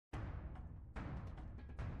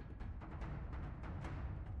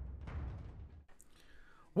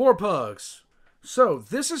Warpugs. So,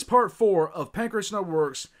 this is part 4 of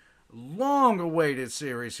PancreasNoWork's long-awaited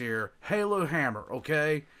series here, HaloHammer,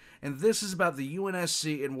 okay? And this is about the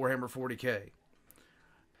UNSC and Warhammer 40k.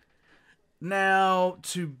 Now,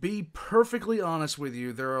 to be perfectly honest with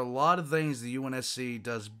you, there are a lot of things the UNSC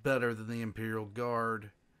does better than the Imperial Guard.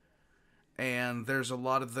 And there's a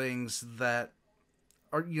lot of things that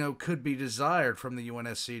are, could be desired from the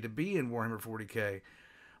UNSC to be in Warhammer 40k.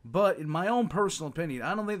 But in my own personal opinion,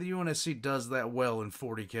 I don't think the UNSC does that well in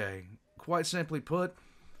 40k. Quite simply put,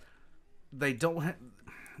 they don't.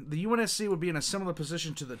 The UNSC would be in a similar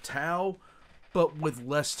position to the Tau, but with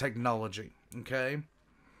less technology. Okay.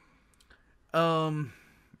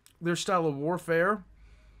 Their style of warfare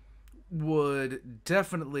would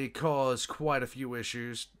definitely cause quite a few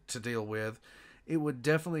issues to deal with. It would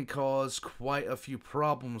definitely cause quite a few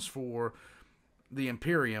problems for the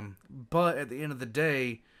Imperium. But at the end of the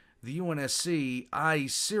day, the UNSC, I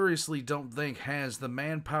seriously don't think has the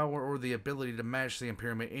manpower or the ability to match the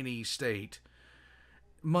Imperium in any state.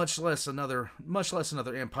 Much less another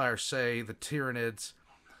empire, say the Tyranids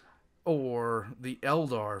or the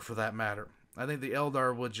Eldar, for that matter. I think the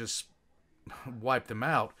Eldar would just wipe them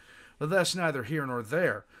out. But that's neither here nor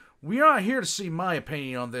there. We are not here to see my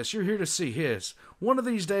opinion on this. You're here to see his. One of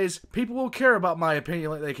these days, people will care about my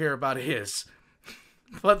opinion like they care about his.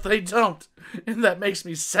 But they don't. And that makes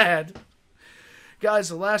me sad. Guys,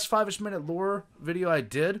 the last 5-ish minute lore video I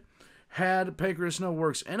did had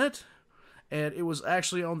PancreasNoWorks in it. And it was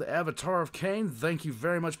actually on the Avatar of Cain. Thank you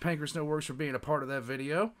very much, PancreasNoWorks, for being a part of that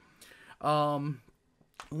video.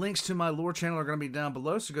 Links to my lore channel are going to be down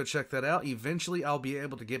below, so go check that out. Eventually, I'll be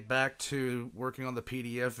able to get back to working on the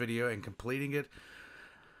PDF video and completing it.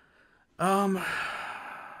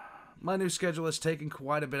 My new schedule has taken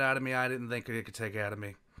quite a bit out of me I didn't think it could take out of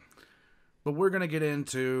me. But we're going to get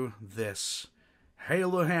into this.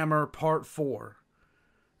 HaloHammer Part 4.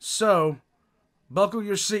 So, buckle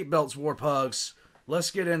your seatbelts, Warpugs.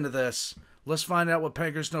 Let's get into this. Let's find out what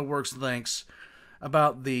PancreasNoWorks thinks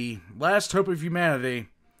about the last hope of humanity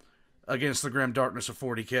against the grim darkness of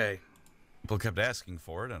 40k. People kept asking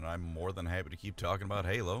for it, and I'm more than happy to keep talking about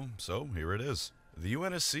Halo, so here it is. The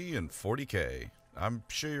UNSC and 40k. I'm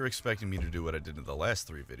sure you're expecting me to do what I did in the last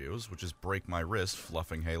 3 videos, which is break my wrist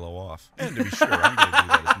fluffing Halo off. And to be sure, I'm going to do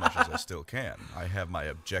that as much as I still can. I have my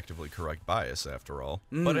objectively correct bias, after all.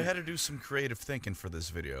 But I had to do some creative thinking for this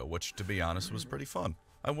video, which, to be honest, was pretty fun.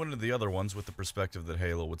 I went into the other ones with the perspective that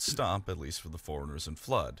Halo would stomp, at least for the Foreigners and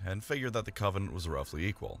Flood, and figured that the Covenant was roughly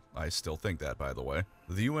equal. I still think that, by the way.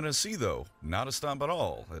 The UNSC, though, not a stomp at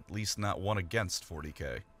all, at least not one against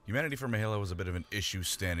 40k. Humanity from Halo was a bit of an issue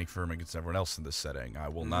standing firm against everyone else in this setting, I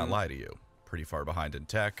will not lie to you. Pretty far behind in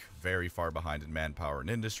tech, very far behind in manpower and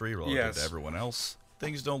industry relative to everyone else.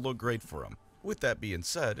 Things don't look great for them. With that being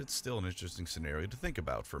said, it's still an interesting scenario to think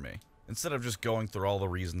about for me. Instead of just going through all the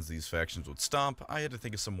reasons these factions would stomp, I had to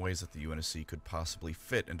think of some ways that the UNSC could possibly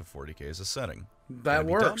fit into 40k as a setting. That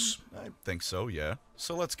works. I think so, yeah.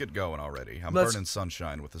 So let's get going already. I'm burning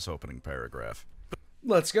sunshine with this opening paragraph.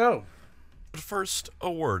 Let's go. But first,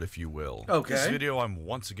 a word, if you will. Okay. This video, I'm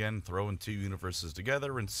once again throwing 2 universes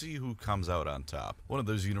together and see who comes out on top. One of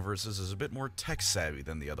those universes is a bit more tech-savvy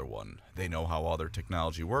than the other one. They know how all their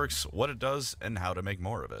technology works, what it does, and how to make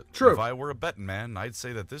more of it. True. If I were a betting man, I'd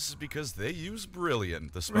say that this is because they use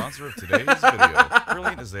Brilliant, the sponsor of today's video.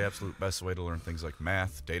 Brilliant is the absolute best way to learn things like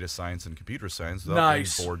math, data science, and computer science without being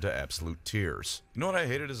bored to absolute tears. You know what I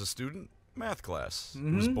hated as a student? Math class.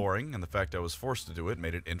 It was boring, and the fact I was forced to do it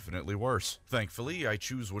made it infinitely worse. Thankfully, I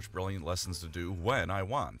choose which Brilliant lessons to do when I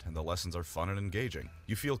want, and the lessons are fun and engaging.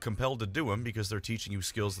 You feel compelled to do them because they're teaching you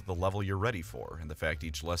skills at the level you're ready for, and the fact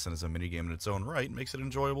each lesson is a minigame in its own right makes it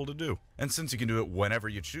enjoyable to do. And since you can do it whenever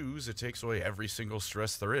you choose, it takes away every single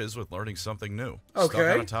stress there is with learning something new. Stuck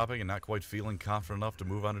on a topic and not quite feeling confident enough to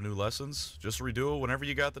move on to new lessons? Just redo it whenever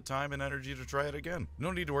you got the time and energy to try it again.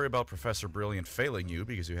 No need to worry about Professor Brilliant failing you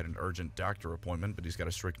because you had an urgent doctor appointment, but he's got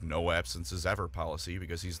a strict no absences ever policy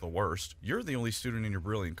because he's the worst. You're the only student in your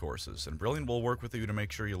Brilliant courses, and Brilliant will work with you to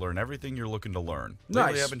make sure you learn everything you're looking to learn.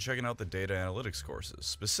 Lately, I've been checking out the data analytics courses,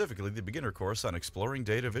 specifically the beginner course on exploring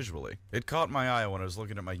data visually. It caught my eye when I was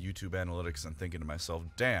looking at my YouTube analytics and thinking to myself,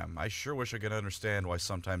 damn, I sure wish I could understand why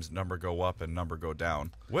sometimes number go up and number go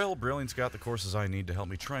down. Well, Brilliant's got the courses I need to help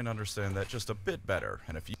me try and understand that just a bit better,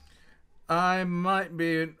 and if you I might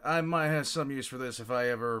have some use for this if I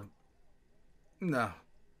ever... No.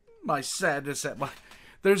 My sadness at my...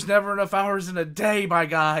 There's never enough hours in a day, my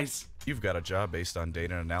guys. You've got a job based on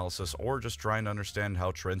data analysis or just trying to understand how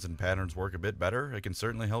trends and patterns work a bit better, it can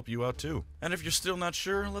certainly help you out too. And if you're still not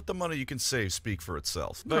sure, let the money you can save speak for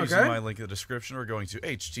itself. By using my link in the description or going to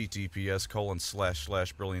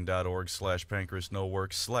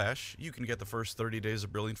https://brilliant.org/PancreasNoWork/ you can get the first 30 days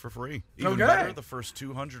of Brilliant for free. Even better, the first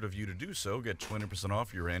 200 of you to do so get 20%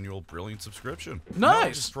 off your annual Brilliant subscription.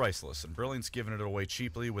 Nice! It's priceless, and Brilliant's giving it away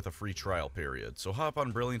cheaply with a free trial period. So hop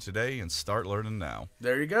on Brilliant today and start learning now.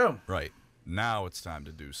 There you go. Right. Now it's time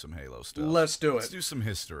to do some Halo stuff. Let's do it. Let's do some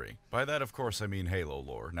history. By that, of course, I mean Halo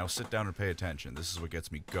lore. Now sit down and pay attention. This is what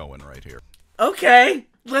gets me going right here. Okay,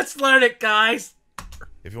 let's learn it, guys.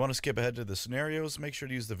 If you want to skip ahead to the scenarios, make sure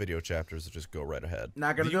to use the video chapters to just go right ahead.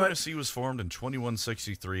 Not gonna do it. The UNSC was formed in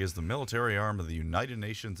 2163 as the military arm of the United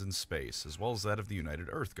Nations in space, as well as that of the United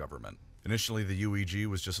Earth Government. Initially, the UEG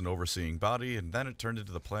was just an overseeing body, and then it turned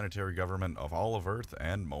into the planetary government of all of Earth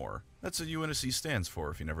and more. That's what UNSC stands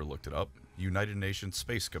for if you never looked it up. United Nations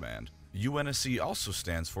Space Command. UNSC also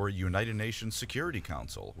stands for United Nations Security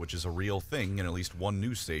Council, which is a real thing, and at least one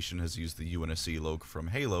news station has used the UNSC logo from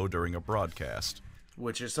Halo during a broadcast.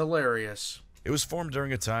 Which is hilarious. It was formed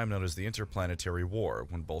during a time known as the Interplanetary War,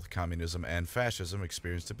 when both communism and fascism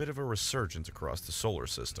experienced a bit of a resurgence across the solar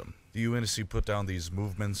system. The UNSC put down these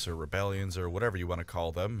movements or rebellions or whatever you want to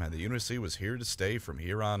call them, and the UNSC was here to stay from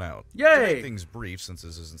here on out. Yay! To make things brief, since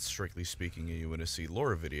this isn't strictly speaking a UNSC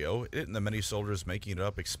lore video, it and the many soldiers making it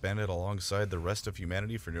up expanded alongside the rest of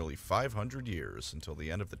humanity for nearly 500 years, until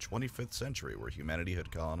the end of the 25th century, where humanity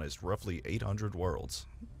had colonized roughly 800 worlds.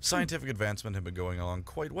 Scientific advancement had been going along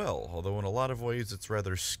quite well, although in a lot of ways it's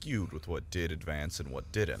rather skewed with what did advance and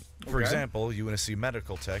what didn't. For example, UNSC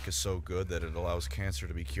medical tech is so good that it allows cancer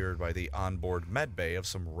to be cured by the onboard medbay of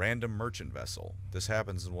some random merchant vessel. This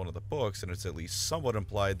happens in one of the books, and it's at least somewhat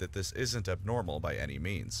implied that this isn't abnormal by any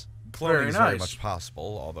means. Cloning is very much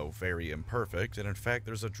possible, although very imperfect, and in fact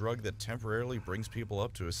there's a drug that temporarily brings people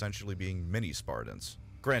up to essentially being mini-Spartans.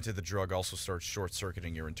 Granted, the drug also starts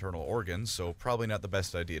short-circuiting your internal organs, so probably not the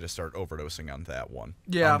best idea to start overdosing on that one.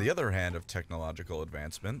 Yeah. On the other hand of technological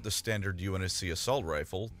advancement, the standard UNSC assault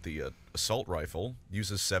rifle, the assault rifle,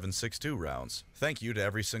 uses 7.62 rounds. Thank you to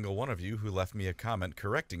every single one of you who left me a comment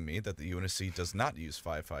correcting me that the UNSC does not use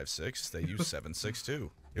 5.56, they use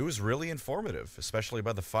 7.62. It was really informative, especially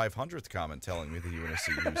by the 500th comment telling me the UNSC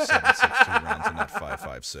used 7.62 rounds and not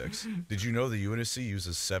 5.56. Did you know the UNSC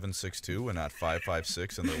uses 7.62 and not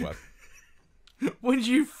 5.56 in their weapon? When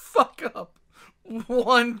you fuck up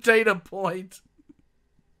one data point.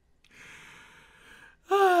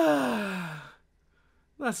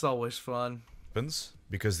 That's always fun.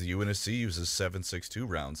 Because the UNSC uses 7.62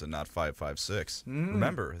 rounds and not 5.56.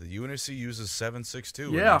 Remember, the UNSC uses 7.62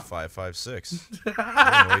 and not 5.56. You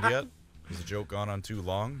annoyed yet? Has the joke gone on too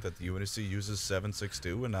long that the UNSC uses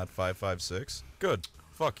 7.62 and not 5.56? Good.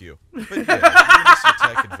 Fuck you. But yeah,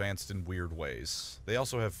 UNSC tech advanced in weird ways. They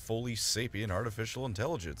also have fully sapient artificial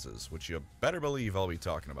intelligences, which you better believe I'll be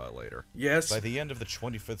talking about later. Yes. By the end of the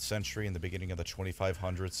 25th century and the beginning of the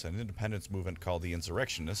 2500s, an independence movement called the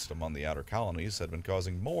Insurrectionists among the outer colonies had been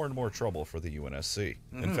causing more and more trouble for the UNSC.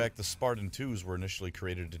 In fact, the Spartan IIs were initially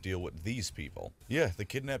created to deal with these people. Yeah, the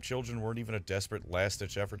kidnapped children weren't even a desperate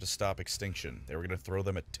last-ditch effort to stop extinction. They were going to throw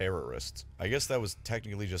them at terrorists. I guess that was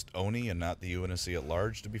technically just ONI and not the UNSC at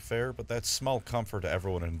large, to be fair, but that's small comfort to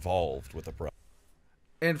everyone involved with the problem.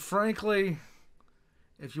 And frankly,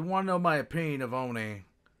 if you want to know my opinion of Oni,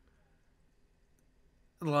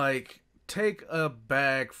 like, take a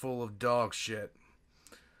bag full of dog shit,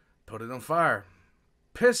 put it on fire,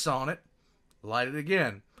 piss on it, light it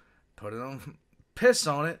again, put it on, piss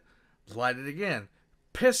on it, light it again,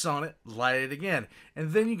 piss on it, light it again,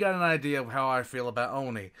 and then you got an idea of how I feel about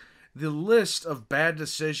Oni. The list of bad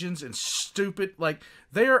decisions and stupid, like,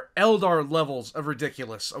 they are Eldar levels of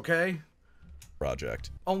ridiculous, okay? Project.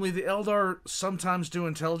 Only the Eldar sometimes do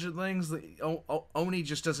intelligent things, the Oni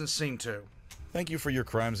just doesn't seem to. Thank you for your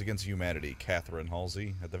crimes against humanity, Catherine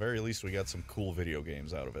Halsey. At the very least, we got some cool video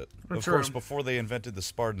games out of it. Of course, before they invented the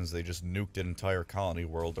Spartans, they just nuked an entire colony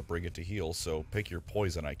world to bring it to heel, so pick your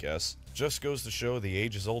poison, I guess. Just goes to show the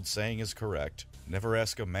ages-old saying is correct. Never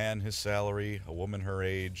ask a man his salary, a woman her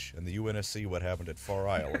age, and the UNSC what happened at Far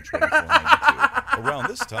Isle in 2492. Around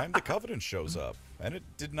this time, the Covenant shows up. and it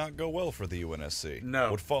did not go well for the UNSC.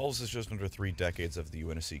 No. What follows is just under 3 decades of the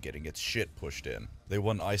UNSC getting its shit pushed in. They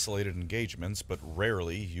won isolated engagements, but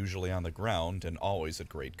rarely, usually on the ground, and always at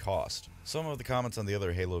great cost. Some of the comments on the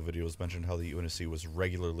other Halo videos mentioned how the UNSC was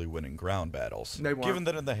regularly winning ground battles. They weren't. Given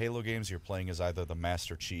that in the Halo games you're playing as either the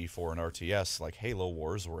Master Chief or an RTS like Halo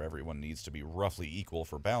Wars, where everyone needs to be roughly equal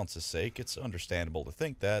for balance's sake, it's understandable to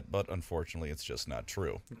think that, but unfortunately it's just not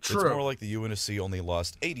true. It's more like the UNSC only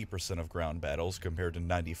lost 80% of ground battles compared to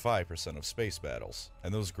 95% of space battles.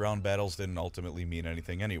 And those ground battles didn't ultimately mean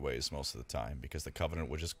anything anyways most of the time, because the Covenant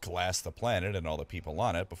would just glass the planet and all the people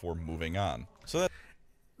on it before moving on. So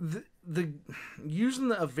that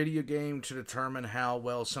using a video game to determine how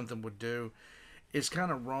well something would do is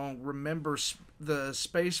kind of wrong. Remember, the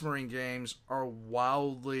Space Marine games are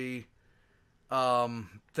wildly...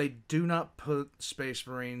 they do not put Space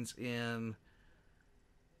Marines in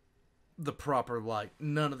the proper light.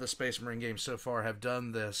 None of the Space Marine games so far have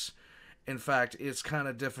done this. In fact, it's kind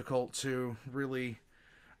of difficult to really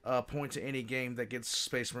point to any game that gets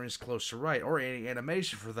Space Marines close to right, or any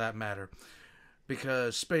animation for that matter,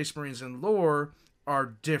 because Space Marines in lore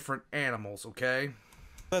are different animals, okay?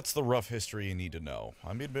 That's the rough history you need to know.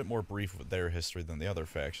 I'm being a bit more brief with their history than the other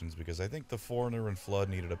factions, because I think the Foreigner and Flood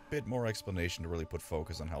needed a bit more explanation to really put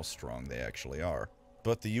focus on how strong they actually are.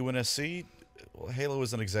 But the UNSC, well, Halo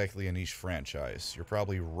isn't exactly a niche franchise. You're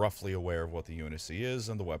probably roughly aware of what the UNSC is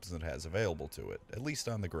and the weapons it has available to it, at least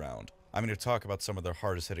on the ground. I'm going to talk about some of their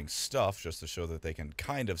hardest hitting stuff just to show that they can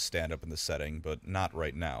kind of stand up in the setting, but not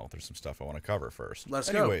right now. There's some stuff I want to cover first.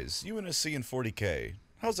 Anyways, UNSC and 40k,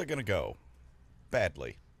 how's that going to go?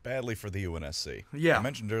 Badly. Badly for the UNSC. Yeah. I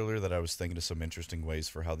mentioned earlier that I was thinking of some interesting ways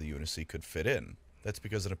for how the UNSC could fit in. That's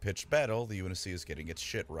because in a pitched battle, the UNSC is getting its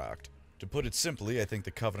shit rocked. To put it simply, I think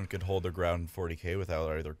the Covenant could hold their ground in 40k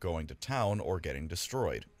without either going to town or getting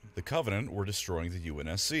destroyed. The Covenant were destroying the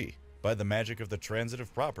UNSC. By the magic of the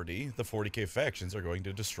transitive property, the 40k factions are going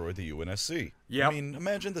to destroy the UNSC. Yep. I mean,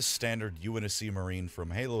 imagine the standard UNSC Marine from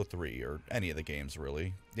Halo 3, or any of the games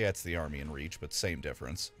really. Yeah, it's the army in Reach, but same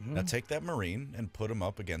difference. Now take that Marine and put him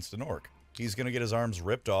up against an Orc. He's going to get his arms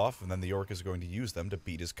ripped off, and then the Orc is going to use them to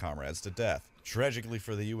beat his comrades to death. Tragically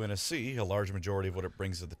for the UNSC, a large majority of what it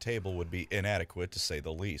brings to the table would be inadequate, to say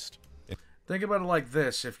the least. Think about it like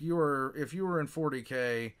this: if you were in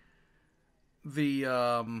 40k,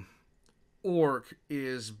 the Orc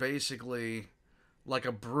is basically like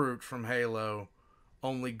a brute from Halo,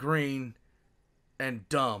 only green and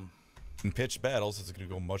dumb. In pitched battles, it's going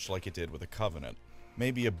to go much like it did with the Covenant.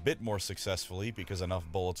 Maybe a bit more successfully, because enough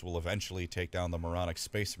bullets will eventually take down the moronic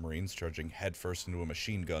Space Marines charging headfirst into a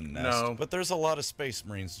machine gun nest. No. But there's a lot of Space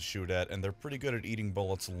Marines to shoot at, and they're pretty good at eating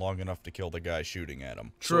bullets long enough to kill the guy shooting at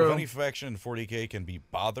them. True. So if any faction in 40k can be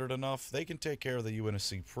bothered enough, they can take care of the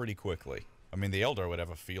UNSC pretty quickly. I mean, the Eldar would have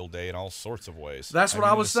a field day in all sorts of ways. That's what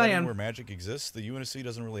I was saying. In a setting where magic exists, the UNSC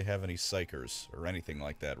doesn't really have any psychers, or anything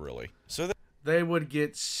like that, really. So they would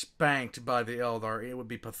get spanked by the Eldar. It would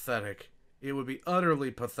be pathetic. It would be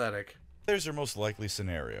utterly pathetic. There's your most likely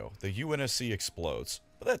scenario. The UNSC explodes.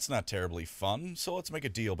 But that's not terribly fun, so let's make a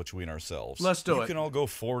deal between ourselves. Let's do it. You can all go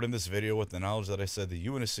forward in this video with the knowledge that I said the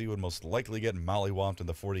UNSC would most likely get mollywomped in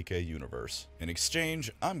the 40k universe. In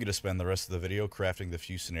exchange, I'm going to spend the rest of the video crafting the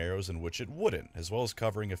few scenarios in which it wouldn't, as well as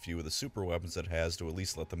covering a few of the super weapons it has to at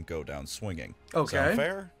least let them go down swinging. Okay. Sound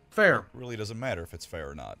fair? Fair. It really doesn't matter if it's fair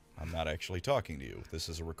or not. I'm not actually talking to you. This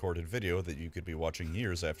is a recorded video that you could be watching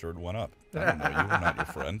years after it went up. I don't know you. I'm not your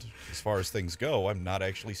friend. As far as things go, I'm not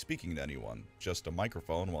actually speaking to anyone. Just a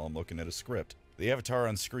microphone while I'm looking at a script. The avatar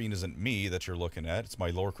on screen isn't me that you're looking at. It's my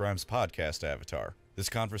Lore Crimes podcast avatar. This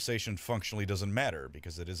conversation functionally doesn't matter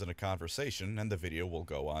because it isn't a conversation and the video will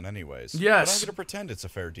go on anyways. Yes. But I'm going to pretend it's a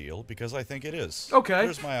fair deal because I think it is. Okay.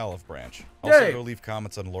 Here's my olive branch. Yay. Also, go leave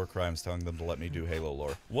comments on Lore Crimes telling them to let me do Halo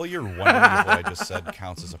lore. While you're wondering if what I just said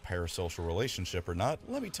counts as a parasocial relationship or not,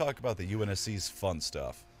 let me talk about the UNSC's fun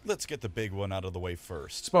stuff. Let's get the big one out of the way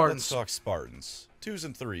first. Spartans. Let's talk Spartans. 2s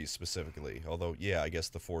and 3s specifically, although yeah, I guess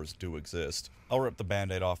the 4s do exist. I'll rip the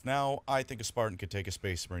band-aid off now. I think a Spartan could take a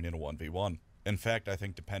Space Marine in a 1v1. In fact, I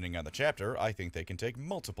think depending on the chapter, I think they can take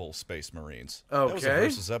multiple Space Marines. Okay. That was a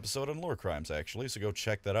Versus episode on Lore Crimes, actually, so go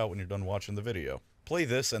check that out when you're done watching the video. Play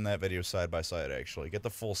this and that video side by side, actually. Get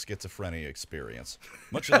the full schizophrenia experience.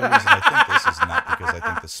 Much of the reason I think this is not because I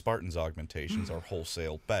think the Spartans' augmentations are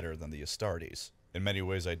wholesale better than the Astartes. In many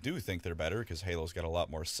ways, I do think they're better, because Halo's got a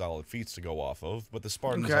lot more solid feats to go off of, but the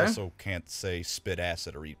Spartans also can't, say, spit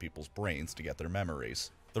acid or eat people's brains to get their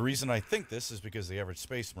memories. The reason I think this is because the average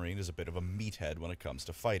Space Marine is a bit of a meathead when it comes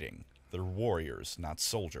to fighting. They're warriors, not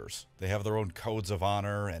soldiers. They have their own codes of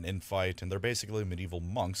honor and infight, and they're basically medieval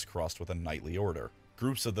monks crossed with a knightly order.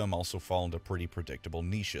 Groups of them also fall into pretty predictable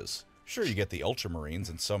niches. Sure, you get the Ultramarines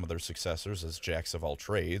and some of their successors as jacks of all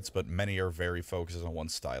trades, but many are very focused on one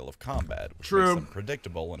style of combat, which makes them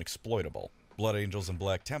predictable and exploitable. Blood Angels and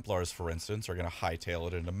Black Templars, for instance, are going to hightail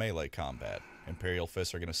it into melee combat. Imperial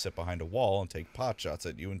Fists are going to sit behind a wall and take potshots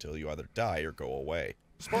at you until you either die or go away.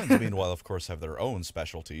 Spartans, meanwhile, of course, have their own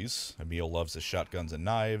specialties. Emil loves his shotguns and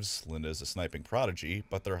knives, Linda is a sniping prodigy,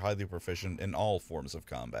 but they're highly proficient in all forms of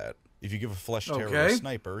combat. If you give a Flesh Terror a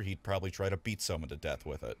sniper, he'd probably try to beat someone to death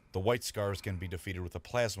with it. The White Scars can be defeated with a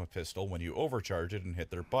plasma pistol when you overcharge it and hit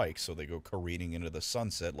their bikes, so they go careening into the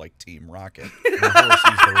sunset like Team Rocket. When Horus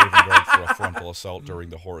used the Raven Guard for a frontal assault during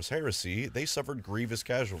the Horus Heresy, they suffered grievous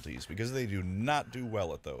casualties, because they do not do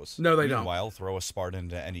well at those. No, they don't. Meanwhile, throw a Spartan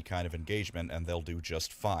into any kind of engagement, and they'll do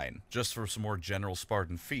just fine. Just for some more general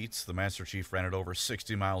Spartan feats, the Master Chief ran at over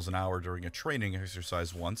 60 miles an hour during a training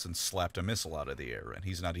exercise once and slapped a missile out of the air, and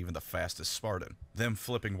he's not even the fastest Spartan. Them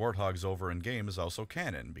flipping warthogs over in game is also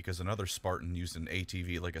canon, because another Spartan used an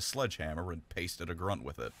ATV like a sledgehammer and pasted a grunt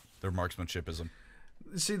with it. Their marksmanship is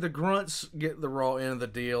See, the grunts get the raw end of the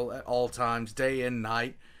deal at all times, day and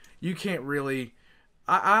night. You can't really...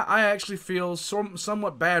 I actually feel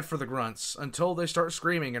somewhat bad for the grunts until they start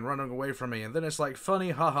screaming and running away from me, and then it's like, funny,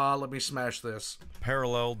 haha, let me smash this.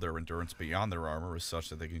 Paralleled, their endurance beyond their armor is such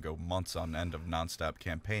that they can go months on end of non-stop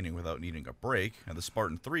campaigning without needing a break, and the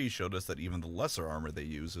Spartan 3 showed us that even the lesser armor they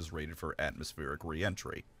use is rated for atmospheric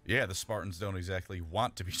re-entry. Yeah, the Spartans don't exactly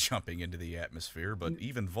want to be jumping into the atmosphere, but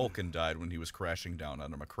even Vulcan died when he was crashing down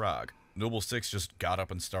on a Macrog. Noble Six just got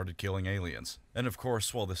up and started killing aliens. And of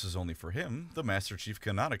course, while this is only for him, the Master Chief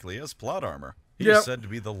canonically has plot armor. He is said to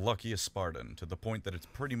be the luckiest Spartan, to the point that it's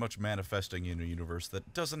pretty much manifesting in a universe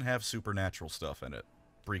that doesn't have supernatural stuff in it.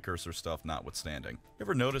 Precursor stuff notwithstanding.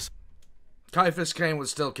 Ever notice Caiaphas Cain would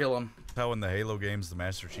still kill him. how in the Halo games the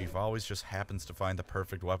Master Chief always just happens to find the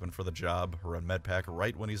perfect weapon for the job, or a medpack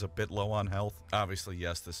right when he's a bit low on health? Obviously,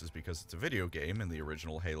 yes, this is because it's a video game and the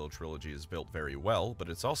original Halo trilogy is built very well, but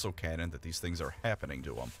it's also canon that these things are happening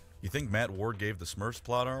to him. You think Matt Ward gave the Smurfs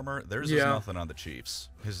plot armor? Theirs is nothing on the Chiefs.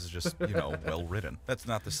 His is just, you know, well written. That's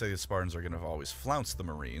not to say the Spartans are going to always flounce the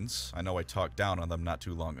Marines. I know I talked down on them not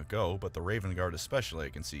too long ago, but the Raven Guard especially I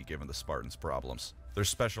can see giving the Spartans problems. Their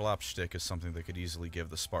special ops shtick is something that could easily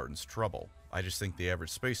give the Spartans trouble. I just think the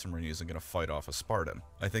average Space Marine isn't going to fight off a Spartan.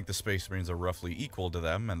 I think the Space Marines are roughly equal to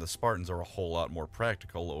them, and the Spartans are a whole lot more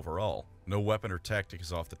practical overall. No weapon or tactic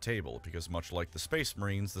is off the table, because much like the Space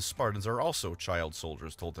Marines, the Spartans are also child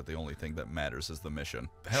soldiers told that the only thing that matters is the mission.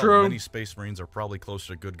 Hell, many Space Marines are probably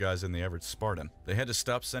closer to good guys than the average Spartan. They had to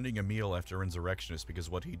stop sending Emil after Insurrectionist because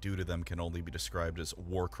what he do to them can only be described as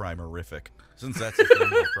war crime horrific. Since that's the thing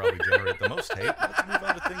that will probably generate the most hate, let's move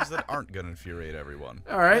on to things that aren't going to infuriate everyone.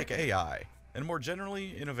 Alright. Like AI. And more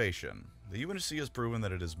generally, innovation. The UNSC has proven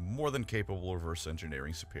that it is more than capable of reverse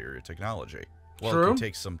engineering superior technology. While it can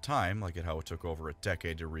take some time, like how it took over a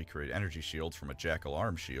decade to recreate energy shields from a Jackal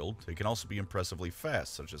arm shield, it can also be impressively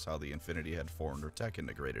fast, such as how the Infinity had 400 tech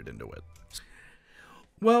integrated into it.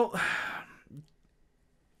 Well,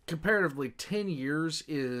 comparatively, 10 years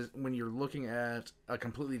is, when you're looking at a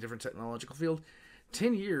completely different technological field,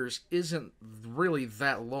 10 years isn't really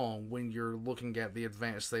that long when you're looking at the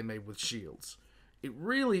advance they made with shields. It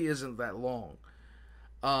really isn't that long.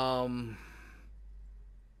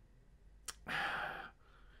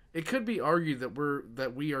 It could be argued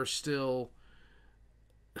that we are still...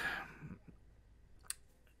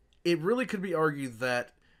 It really could be argued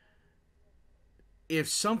that if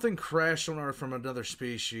something crashed on Earth from another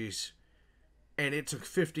species, and it took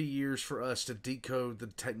 50 years for us to decode the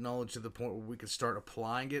technology to the point where we could start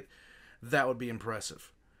applying it, that would be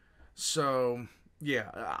impressive. So,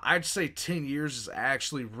 yeah, I'd say 10 years is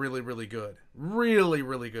actually really, really good. Really,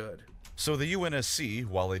 really good. So the UNSC,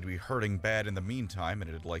 while they'd be hurting bad in the meantime, and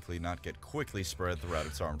it'd likely not get quickly spread throughout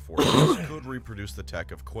its armed forces, could reproduce the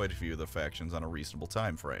tech of quite a few of the factions on a reasonable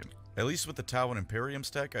time frame. At least with the Tau and Imperium's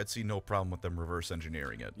tech, I'd see no problem with them reverse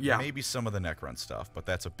engineering it. Yeah. Maybe some of the Necron stuff, but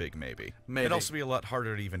that's a big maybe. It'd also be a lot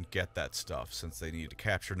harder to even get that stuff, since they need to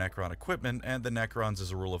capture Necron equipment, and the Necrons,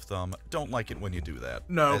 as a rule of thumb, don't like it when you do that.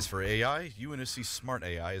 No. As for AI, UNSC's smart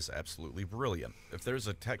AI is absolutely brilliant. If there's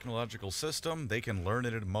a technological system system, they can learn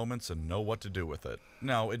it in moments and know what to do with it.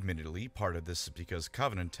 Now, admittedly, part of this is because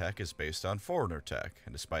Covenant tech is based on Foreigner tech,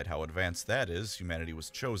 and despite how advanced that is, humanity was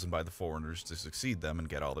chosen by the Foreigners to succeed them and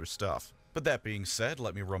get all their stuff. But that being said,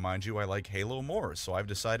 let me remind you I like Halo more, so I've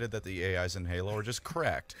decided that the AIs in Halo are just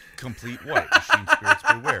cracked. Complete white, machine spirits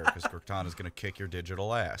beware, because Cortana's gonna kick your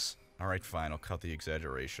digital ass. Alright, fine, I'll cut the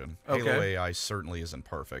exaggeration. Okay. Halo AI certainly isn't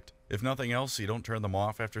perfect. If nothing else, you don't turn them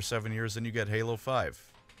off after 7 years and you get Halo 5.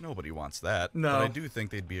 Nobody wants that. No. But I do think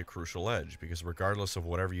they'd be a crucial edge, because regardless of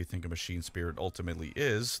whatever you think a machine spirit ultimately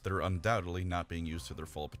is, they're undoubtedly not being used to their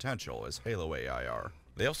full potential, as Halo AI are.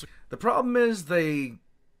 They also... The problem is they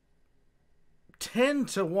tend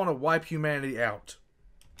to want to wipe humanity out.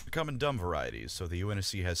 Come in dumb varieties, so the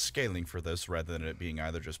UNSC has scaling for this rather than it being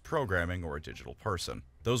either just programming or a digital person.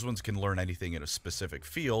 Those ones can learn anything in a specific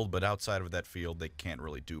field, but outside of that field, they can't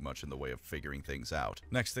really do much in the way of figuring things out.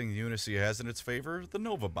 Next thing the UNSC has in its favor, the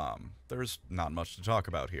Nova Bomb. There's not much to talk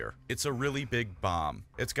about here. It's a really big bomb.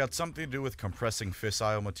 It's got something to do with compressing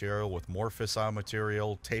fissile material with more fissile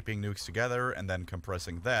material, taping nukes together, and then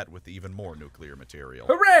compressing that with even more nuclear material.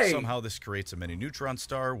 Hooray! Somehow this creates a mini neutron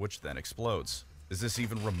star, which then explodes. Is this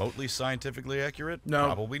even remotely scientifically accurate? No.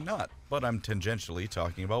 Probably not. But I'm tangentially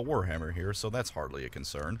talking about Warhammer here, so that's hardly a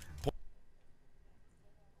concern.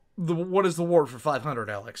 What is the warp for 500,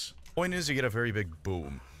 Alex? Point is, you get a very big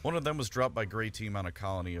boom. One of them was dropped by Grey Team on a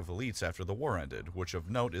colony of elites after the war ended, which of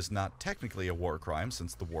note is not technically a war crime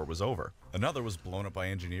since the war was over. Another was blown up by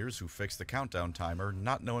engineers who fixed the countdown timer,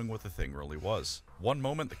 not knowing what the thing really was. One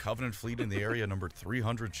moment, the Covenant fleet in the area numbered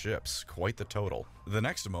 300 ships, quite the total. The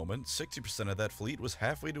next moment, 60% of that fleet was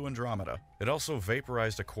halfway to Andromeda. It also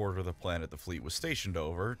vaporized a quarter of the planet the fleet was stationed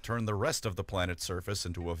over, turned the rest of the planet's surface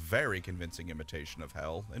into a very convincing imitation of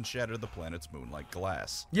hell, and shattered the planet's moon like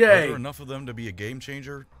glass. Yay! Are there enough of them to be a game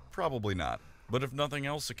changer? Probably not. But if nothing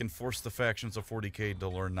else, it can force the factions of 40k to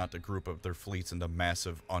learn not to group up their fleets into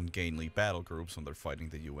massive, ungainly battle groups when they're fighting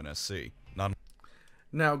the UNSC.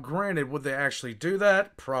 Now, granted, would they actually do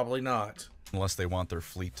that? Probably not. Unless they want their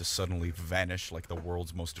fleet to suddenly vanish like the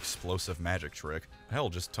world's most explosive magic trick. Hell,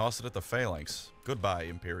 just toss it at the Phalanx. Goodbye,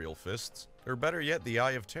 Imperial Fists. Or better yet, the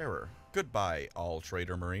Eye of Terror. Goodbye, all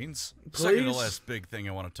traitor Marines. Please? Second to last big thing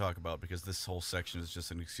I want to talk about, because this whole section is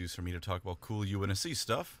just an excuse for me to talk about cool UNSC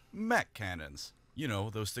stuff. Mech cannons. You know,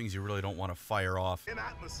 those things you really don't want to fire off. In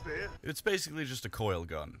atmosphere. It's basically just a coil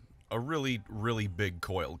gun. A really, really big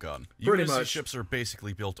coil gun. Pretty UNSC much. ships are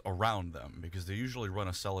basically built around them, because they usually run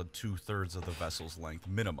a solid 2/3 of the vessel's length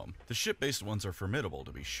minimum. The ship-based ones are formidable,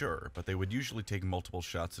 to be sure, but they would usually take multiple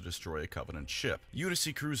shots to destroy a Covenant ship.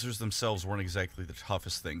 UNSC cruisers themselves weren't exactly the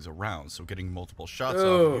toughest things around, so getting multiple shots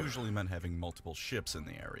off usually meant having multiple ships in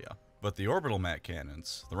the area. But the orbital mat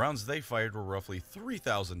cannons, the rounds they fired were roughly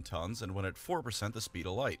 3,000 tons and went at 4% the speed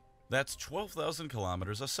of light. That's 12,000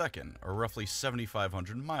 kilometers a second, or roughly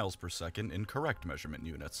 7,500 miles per second in correct measurement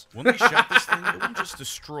units. When they shot this thing, it wouldn't just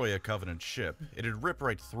destroy a Covenant ship, it'd rip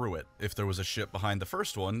right through it. If there was a ship behind the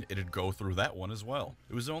first one, it'd go through that one as well.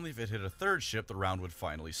 It was only if it hit a third ship the round would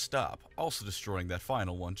finally stop, also destroying that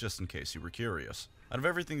final one just in case you were curious. Out of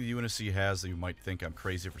everything the UNSC has that you might think I'm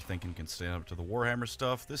crazy for thinking can stand up to the Warhammer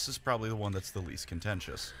stuff, this is probably the one that's the least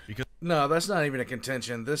contentious. Because No, that's not even a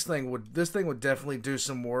contention. This thing would definitely do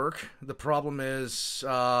some work. The problem is,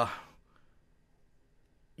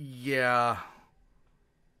 yeah,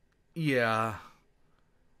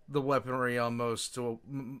 the weaponry on most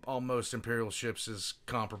Imperial ships is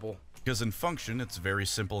comparable. Because in function, it's very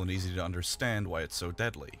simple and easy to understand why it's so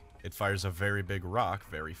deadly. It fires a very big rock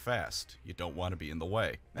very fast. You don't want to be in the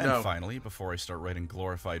way. And No. finally, before I start writing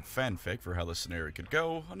glorified fanfic for how the scenario could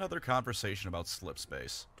go, another conversation about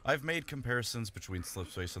slipspace. I've made comparisons between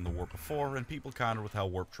slipspace and the warp before, and people counter with how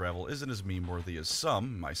warp travel isn't as meme-worthy as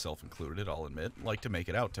some, myself included, I'll admit, like to make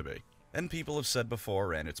it out to be. And people have said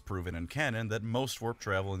before, and it's proven in canon, that most warp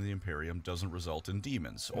travel in the Imperium doesn't result in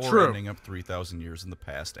demons, or True. ending up 3,000 years in the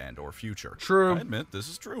past and or future. True. I admit, this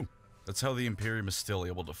is true. That's how the Imperium is still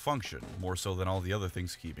able to function, more so than all the other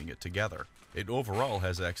things keeping it together. It overall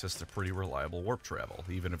has access to pretty reliable warp travel,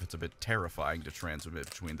 even if it's a bit terrifying to transmit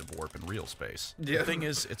between the warp and real space. Yeah. The thing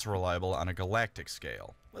is, it's reliable on a galactic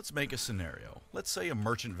scale. Let's make a scenario. Let's say a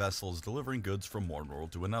merchant vessel is delivering goods from one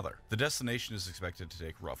world to another. The destination is expected to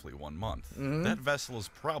take roughly 1 month. That vessel is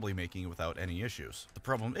probably making it without any issues. The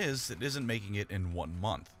problem is, it isn't making it in 1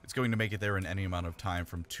 month. It's going to make it there in any amount of time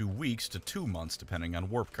from 2 weeks to 2 months, depending on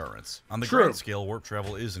warp currents. On the True. grand scale, warp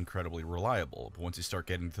travel is incredibly reliable, but once you start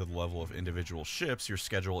getting to the level of individual ships, your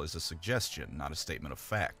schedule is a suggestion, not a statement of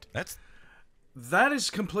fact. That is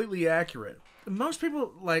completely accurate. Most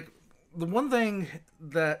people, like, the one thing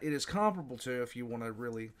that it is comparable to, if you want to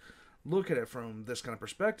really look at it from this kind of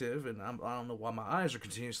perspective, and I don't know why my eyes are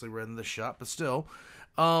continuously red in this shot, but still,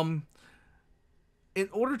 in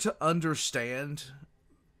order to understand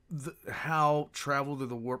how travel through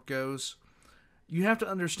the warp goes, you have to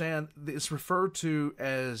understand that it's referred to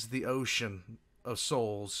as the ocean of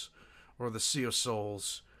souls, or the Sea of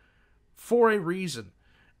Souls, for a reason.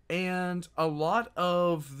 And a lot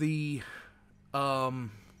of the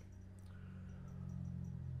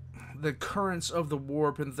currents of the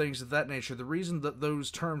warp and things of that nature, the reason that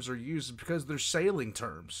those terms are used is because they're sailing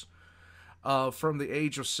terms from the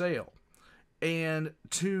Age of Sail. And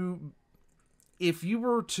if you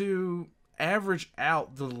were to average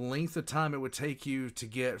out the length of time it would take you to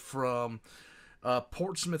get from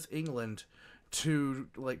Portsmouth, England, to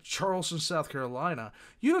like Charleston, South Carolina,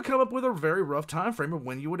 you would come up with a very rough time frame of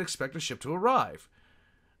when you would expect a ship to arrive.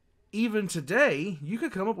 Even today, you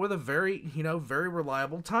could come up with a very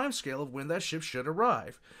reliable time scale of when that ship should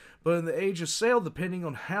arrive. But in the Age of Sail, depending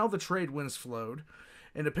on how the trade winds flowed,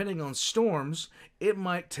 and depending on storms, it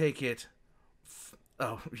might take it,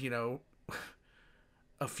 a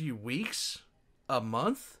few weeks, a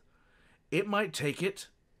month. It might take it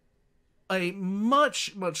a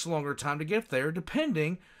much, much longer time to get there,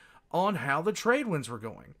 depending on how the trade winds were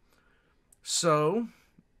going. So,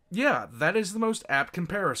 yeah, that is the most apt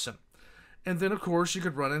comparison. And then, of course, you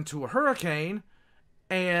could run into a hurricane,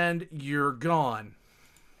 and you're gone.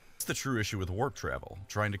 That's the true issue with warp travel.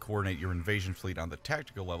 Trying to coordinate your invasion fleet on the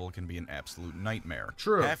tactical level can be an absolute nightmare.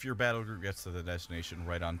 True. Half your battle group gets to the destination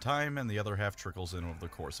right on time, and the other half trickles in over the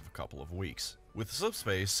course of a couple of weeks. With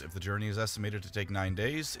slipspace, if the journey is estimated to take 9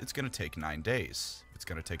 days, it's going to take 9 days. If it's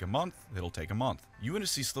going to take a month, it'll take a month.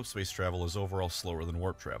 UNSC slipspace travel is overall slower than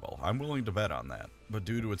warp travel. I'm willing to bet on that. But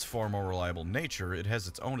due to its far more reliable nature, it has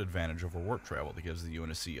its own advantage over warp travel that gives the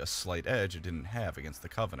UNSC a slight edge it didn't have against the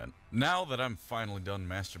Covenant. Now that I'm finally done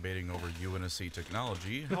masturbating over UNSC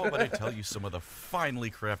technology, how about I tell you some of the finely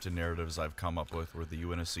crafted narratives I've come up with where the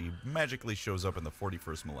UNSC magically shows up in the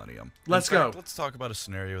 41st millennium. Let's go. Let's talk about a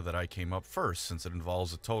scenario that I came up first, since it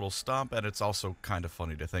involves a total stomp and it's also kind of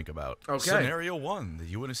funny to think about. Okay. Scenario 1.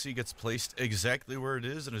 The UNSC gets placed exactly where it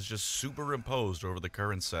is and is just superimposed over the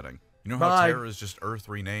current setting. You know how Terra is just Earth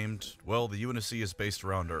renamed? Well, the UNSC is based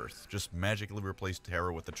around Earth. Just magically replaced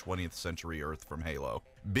Terra with the 20th century Earth from Halo.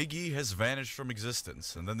 Big E has vanished from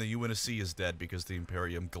existence, and then the UNSC is dead because the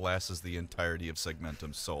Imperium glasses the entirety of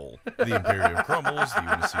Segmentum's soul. The Imperium crumbles, the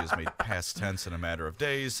UNSC is made past tense in a matter of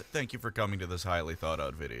days. Thank you for coming to this highly thought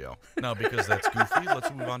out video. Now, because that's goofy,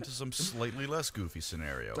 let's move on to some slightly less goofy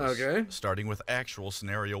scenarios. Okay. Starting with actual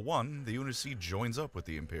scenario 1, the UNSC joins up with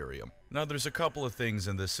the Imperium. Now, there's a couple of things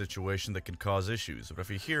in this situation that can cause issues, but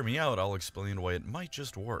if you hear me out, I'll explain why it might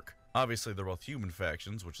just work. Obviously, they're both human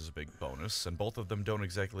factions, which is a big bonus, and both of them don't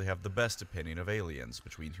exactly have the best opinion of aliens,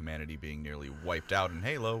 between humanity being nearly wiped out in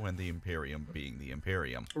Halo and the Imperium being the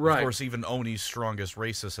Imperium. Right. Of course, even Oni's strongest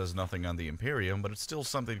racist has nothing on the Imperium, but it's still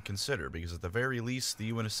something to consider, because at the very least, the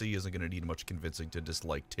UNSC isn't going to need much convincing to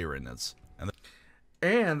dislike Tyranids.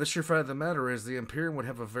 And the sheer fact of the matter is, the Imperium would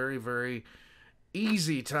have a very, very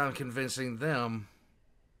easy time convincing them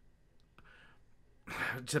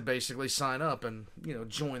to basically sign up and,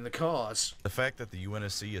 join the cause. The fact that the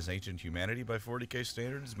UNSC is ancient humanity by 40k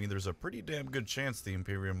standards mean there's a pretty damn good chance the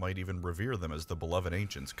Imperium might even revere them as the beloved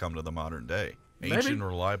ancients come to the modern day. Maybe. Ancient,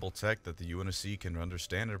 reliable tech that the UNSC can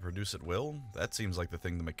understand and produce at will? That seems like the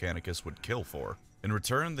thing the Mechanicus would kill for. In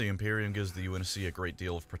return, the Imperium gives the UNSC a great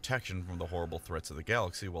deal of protection from the horrible threats of the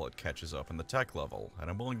galaxy while it catches up in the tech level, and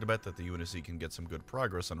I'm willing to bet that the UNSC can get some good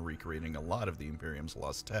progress on recreating a lot of the Imperium's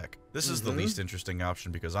lost tech. This is the least interesting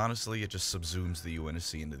option because honestly, it just subsumes the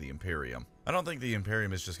UNSC into the Imperium. I don't think the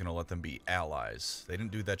Imperium is just going to let them be allies. They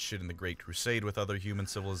didn't do that shit in the Great Crusade with other human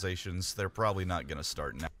civilizations. They're probably not going to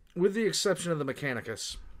start now. With the exception of the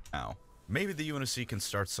Mechanicus. Maybe the UNSC can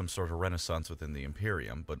start some sort of renaissance within the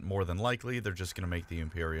Imperium, but more than likely, they're just going to make the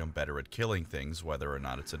Imperium better at killing things, whether or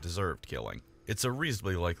not it's a deserved killing. It's a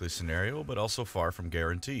reasonably likely scenario, but also far from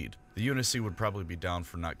guaranteed. The UNSC would probably be down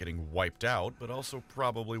for not getting wiped out, but also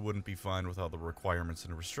probably wouldn't be fine with all the requirements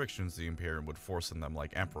and restrictions the Imperium would force on them,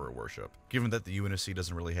 like Emperor worship. Given that the UNSC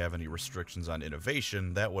doesn't really have any restrictions on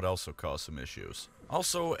innovation, that would also cause some issues.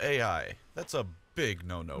 Also, AI. That's a big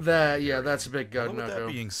no-no. That's a big no-no. With that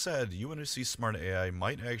being said, UNSC smart AI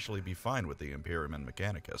might actually be fine with the Imperium and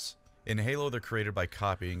Mechanicus. In Halo, they're created by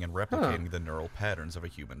copying and replicating the neural patterns of a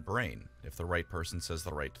human brain. If the right person says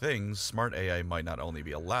the right things, smart AI might not only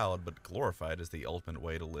be allowed, but glorified as the ultimate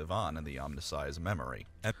way to live on in the omniscience memory.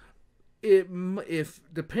 If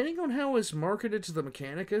depending on how it's marketed to the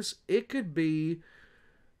Mechanicus, it could be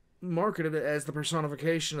marketed as the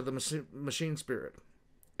personification of the machine spirit.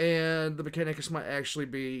 and the Mechanicus might actually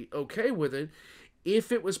be okay with it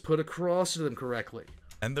if it was put across to them correctly.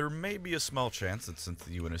 And there may be a small chance that since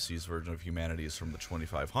the UNSC's version of humanity is from the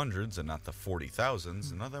 2500s and not the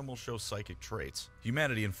 40,000s, none of them will show psychic traits.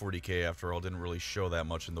 Humanity in 40K, after all, didn't really show that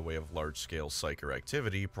much in the way of large-scale psyker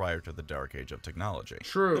activity prior to the Dark Age of technology.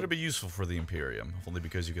 True. It'd be useful for the Imperium, only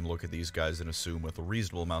because you can look at these guys and assume with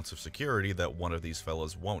reasonable amounts of security that one of these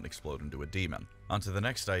fellas won't explode into a demon. On to the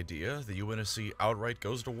next idea, the UNSC outright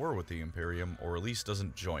goes to war with the Imperium, or at least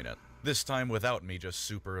doesn't join it. This time without me just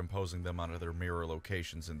superimposing them onto their mirror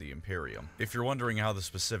locations in the Imperium. If you're wondering how the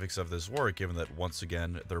specifics of this work, given that once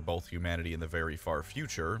again they're both humanity in the very far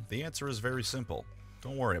future, the answer is very simple.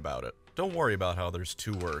 Don't worry about it. Don't worry about how there's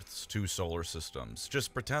 2 Earths, 2 solar systems.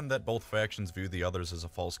 Just pretend that both factions view the others as a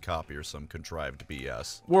false copy or some contrived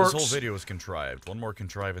BS. Works. This whole video is contrived. One more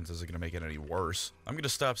contrivance isn't going to make it any worse. I'm going to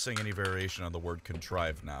stop saying any variation on the word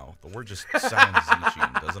contrived now. The word just sounds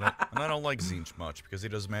Zinchian, doesn't it? And I don't like Zinch much, because he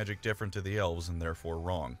does magic different to the elves and therefore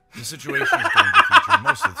wrong. The situation is going to feature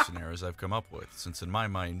most of the scenarios I've come up with, since in my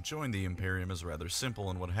mind, join the Imperium is rather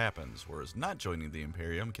simple in what happens, whereas not joining the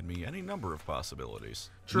Imperium can mean any number of possibilities.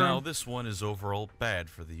 True. Now, this one is overall bad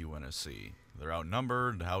for the UNSC. They're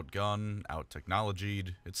outnumbered, outgunned,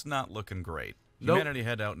 out-technologied. It's not looking great. Nope. Humanity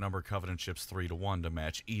had to outnumber Covenant ships 3-1 to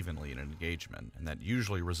match evenly in an engagement, and that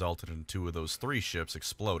usually resulted in 2 of those 3 ships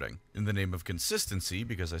exploding. In the name of consistency,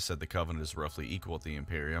 because I said the Covenant is roughly equal with the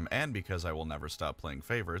Imperium, and because I will never stop playing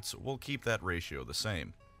favorites, we'll keep that ratio the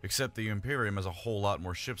same. Except the Imperium has a whole lot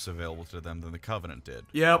more ships available to them than the Covenant did.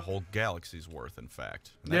 Yep. A whole galaxy's worth, in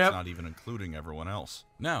fact. And that's not even including everyone else.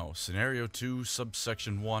 Now, Scenario 2,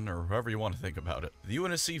 Subsection 1, or however you want to think about it. The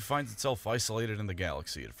UNSC finds itself isolated in the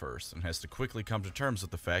galaxy at first, and has to quickly come to terms with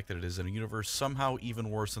the fact that it is in a universe somehow even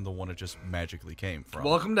worse than the one it just magically came from.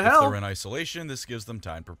 Welcome to If hell. they're in isolation, this gives them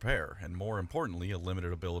time to prepare, and more importantly, a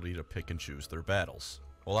limited ability to pick and choose their battles.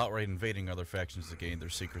 While outright invading other factions to gain their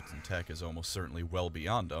secrets and tech is almost certainly well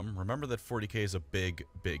beyond them, remember that 40K is a big,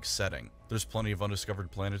 big setting. There's plenty of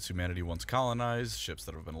undiscovered planets humanity once colonized, ships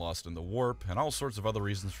that have been lost in the warp, and all sorts of other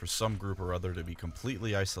reasons for some group or other to be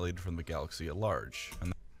completely isolated from the galaxy at large.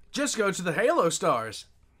 And just go to the Halo stars.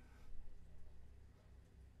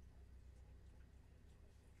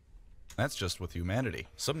 that's just with humanity.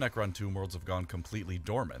 Some Necron tomb worlds have gone completely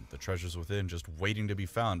dormant, the treasures within just waiting to be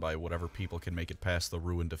found by whatever people can make it past the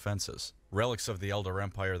ruined defenses. Relics of the Elder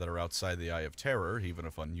Empire that are outside the Eye of Terror, even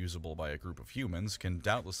if unusable by a group of humans, can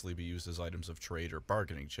doubtlessly be used as items of trade or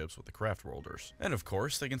bargaining chips with the craft worlders. And of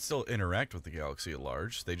course, they can still interact with the galaxy at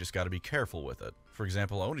large, they just gotta be careful with it. For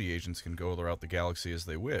example, Oni agents can go throughout the galaxy as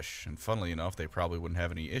they wish, and funnily enough, they probably wouldn't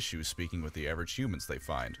have any issues speaking with the average humans they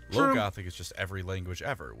find. True. Low Gothic is just every language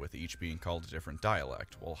ever, with each being called a different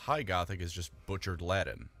dialect, while High Gothic is just butchered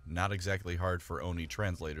Latin. Not exactly hard for Oni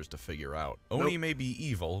translators to figure out. Oni may be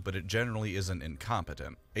evil, but it generally isn't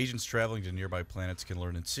incompetent. Agents traveling to nearby planets can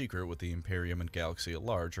learn in secret what the Imperium and galaxy at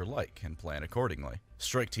large are like, and plan accordingly.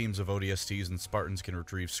 Strike teams of ODSTs and Spartans can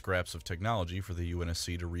retrieve scraps of technology for the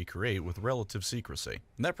UNSC to recreate with relative secrecy.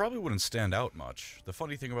 And that probably wouldn't stand out much. The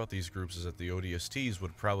funny thing about these groups is that the ODSTs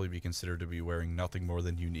would probably be considered to be wearing nothing more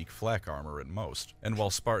than unique flak armor at most. And while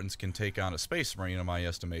Spartans can take on a Space Marine in my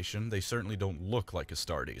estimation, they certainly don't look like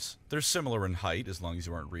Astartes. They're similar in height, as long as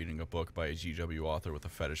you aren't reading a book by a GW author with a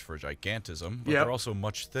fetish for gigantism, but they're also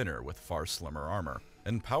much thinner with far slimmer armor.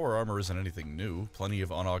 And power armor isn't anything new. Plenty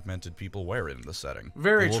of unaugmented people wear it in the setting.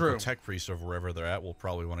 Very the true. local tech priest of wherever they're at will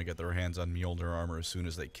probably want to get their hands on Mjolnir armor as soon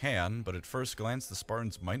as they can, but at first glance, the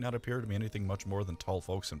Spartans might not appear to be anything much more than tall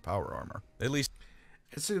folks in power armor. At least.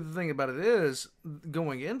 And see, the thing about it is,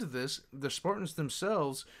 going into this, the Spartans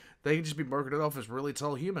themselves, they could just be marketed off as really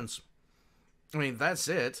tall humans. I mean, that's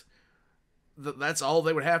it. That's all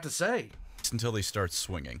they would have to say. Until they start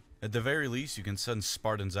swinging. At the very least, you can send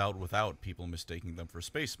Spartans out without people mistaking them for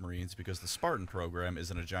Space Marines, because the Spartan program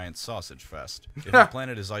isn't a giant sausage fest. If the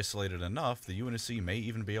planet is isolated enough, the UNSC may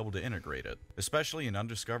even be able to integrate it. Especially in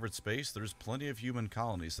undiscovered space, there's plenty of human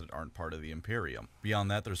colonies that aren't part of the Imperium.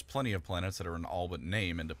 Beyond that, there's plenty of planets that are in all but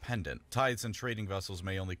name independent. Tides and trading vessels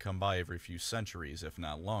may only come by every few centuries, if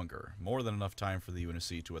not longer. More than enough time for the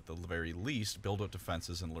UNSC to, at the very least, build up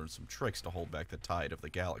defenses and learn some tricks to hold back the tide of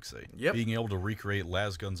the galaxy. Yep. Being able to recreate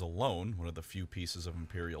lasguns alone, one of the few pieces of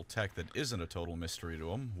Imperial tech that isn't a total mystery to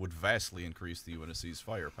them, would vastly increase the UNSC's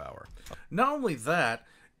firepower. Not only that,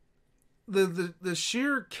 the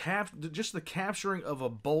sheer just the capturing of a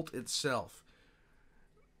bolt itself.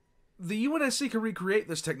 The UNSC can recreate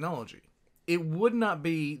this technology. It would not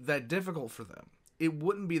be that difficult for them. It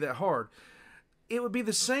wouldn't be that hard. It would be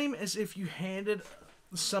the same as if you handed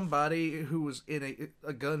somebody who was in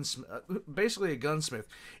a gunsmith, basically a gunsmith,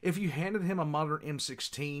 if you handed him a modern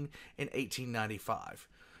M16 in 1895,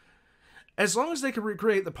 as long as they could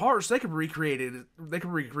recreate the parts, they could recreate it. They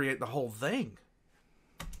could recreate the whole thing.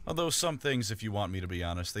 Although some things, if you want me to be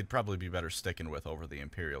honest, they'd probably be better sticking with over the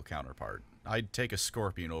Imperial counterpart. I'd take a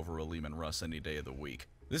Scorpion over a Lehman Russ any day of the week.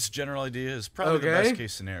 This general idea is probably the best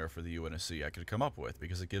case scenario for the UNSC I could come up with,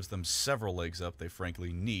 because it gives them several legs up they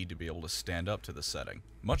frankly need to be able to stand up to the setting.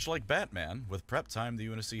 Much like Batman, with prep time the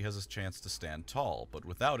UNSC has a chance to stand tall, but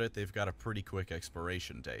without it they've got a pretty quick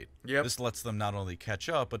expiration date. This lets them not only catch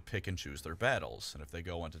up, but pick and choose their battles, and if they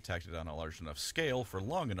go undetected on a large enough scale for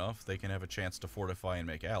long enough, they can have a chance to fortify and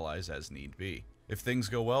make allies as need be. If things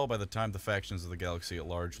go well, by the time the factions of the galaxy at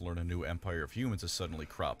large learn a new empire of humans has suddenly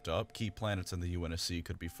cropped up, key planets in the UNSC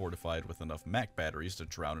could be fortified with enough Mac batteries to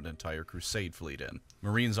drown an entire Crusade fleet in.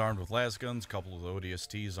 Marines armed with lasguns, coupled with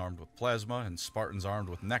ODSTs armed with plasma, and Spartans armed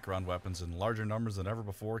with Necron weapons in larger numbers than ever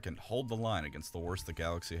before can hold the line against the worst the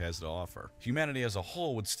galaxy has to offer. Humanity as a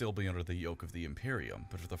whole would still be under the yoke of the Imperium,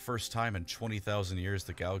 but for the first time in 20,000 years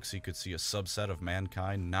the galaxy could see a subset of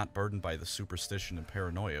mankind not burdened by the superstition and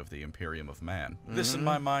paranoia of the Imperium of Man. This, in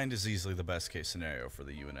my mind, is easily the best case scenario for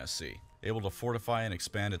the UNSC. Able to fortify and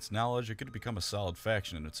expand its knowledge, it could become a solid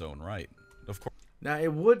faction in its own right. Of course. Now,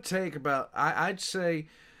 it would take about, I'd say,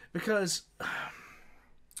 because,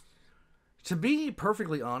 to be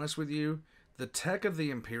perfectly honest with you, the tech of the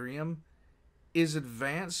Imperium is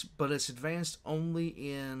advanced, but it's advanced only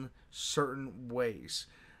in certain ways.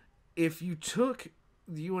 If you took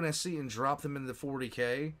the UNSC and dropped them into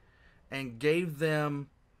 40K and gave them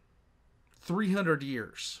 300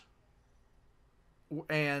 years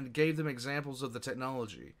and gave them examples of the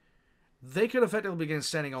technology, they could effectively begin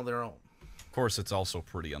standing on their own. Of course, it's also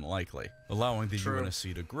pretty unlikely. Allowing the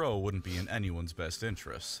UNSC to grow wouldn't be in anyone's best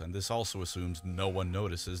interests, and this also assumes no one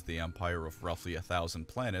notices the empire of roughly 1,000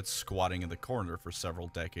 planets squatting in the corner for several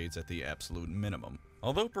decades at the absolute minimum.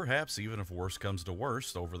 Although perhaps, even if worse comes to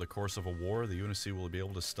worst, over the course of a war, the UNSC will be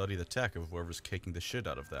able to study the tech of whoever's kicking the shit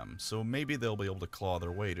out of them, so maybe they'll be able to claw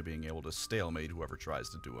their way to being able to stalemate whoever tries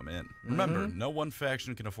to do them in. Remember, no one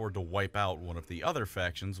faction can afford to wipe out one of the other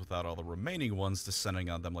factions without all the remaining ones descending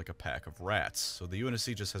on them like a pack of rats, so the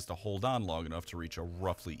UNSC just has to hold on long enough to reach a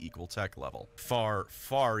roughly equal tech level. Far,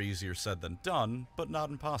 far easier said than done, but not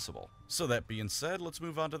impossible. So that being said, let's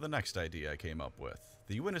move on to the next idea I came up with.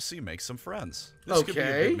 The UNSC makes some friends. This could be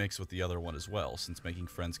a big mix with the other one as well, since making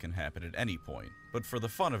friends can happen at any point. But for the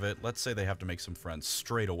fun of it, let's say they have to make some friends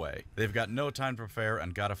straight away. They've got no time to prepare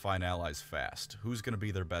and gotta find allies fast. Who's gonna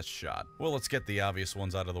be their best shot? Well, let's get the obvious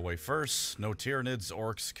ones out of the way first. No Tyranids,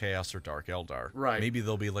 Orcs, Chaos, or Dark Eldar. Maybe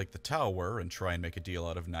they'll be like the Tau were and try and make a deal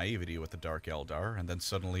out of naivety with the Dark Eldar, and then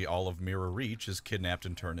suddenly all of Mirror Reach is kidnapped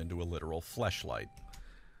and turned into a literal fleshlight.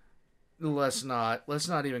 Let's not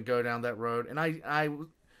even go down that road. And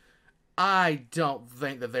I don't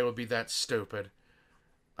think that they would be that stupid.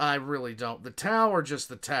 I really don't. The Tau are just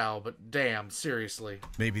the Tau, but damn, seriously.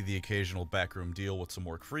 Maybe the occasional backroom deal with some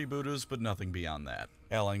orc freebooters, but nothing beyond that.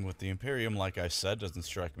 Allying with the Imperium, like I said, doesn't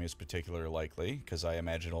strike me as particularly likely, because I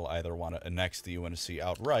imagine it'll either want to annex the UNSC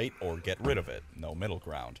outright or get rid of it. No middle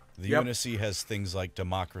ground. The UNSC has things like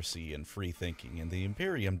democracy and free thinking, and the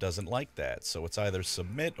Imperium doesn't like that, so it's either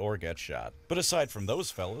submit or get shot. But aside from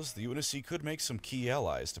those fellas, the UNSC could make some key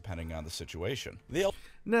allies depending on the situation.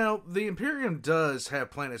 Now, the Imperium does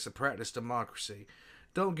have planets that practice democracy.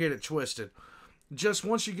 Don't get it twisted. Just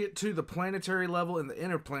once you get to the planetary level and the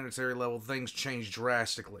interplanetary level, things change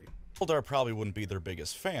drastically. Eldar probably wouldn't be their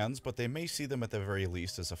biggest fans, but they may see them at the very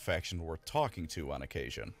least as a faction worth talking to on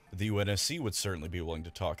occasion. The UNSC would certainly be willing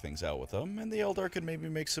to talk things out with them, and the Eldar could maybe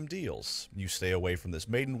make some deals. You stay away from this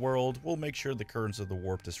maiden world, we'll make sure the currents of the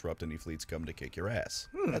warp disrupt any fleets come to kick your ass.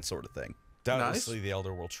 That sort of thing. Doubtlessly, the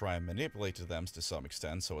Eldar will try and manipulate to them to some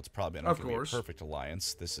extent, so it's probably not going to be a perfect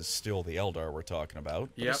alliance. This is still the Eldar we're talking about,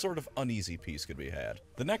 but a sort of uneasy peace could be had.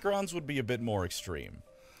 The Necrons would be a bit more extreme.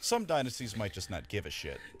 Some dynasties might just not give a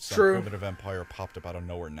shit. Some primitive empire popped up out of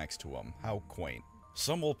nowhere next to them. How quaint.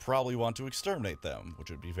 Some will probably want to exterminate them, which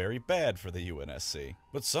would be very bad for the UNSC.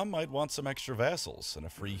 But some might want some extra vassals, and a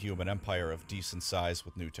free human empire of decent size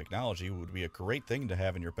with new technology would be a great thing to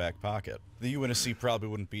have in your back pocket. The UNSC probably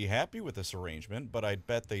wouldn't be happy with this arrangement, but I'd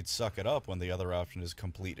bet they'd suck it up when the other option is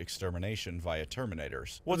complete extermination via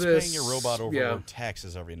Terminators. What's paying your robot overlord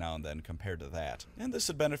taxes every now and then compared to that? And this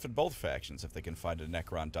would benefit both factions if they can find a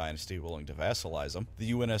Necron dynasty willing to vassalize them.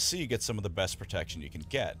 The UNSC gets some of the best protection you can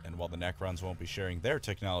get, and while the Necrons won't be sharing their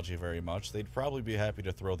technology very much, they'd probably be happy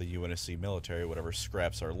to throw the UNSC military whatever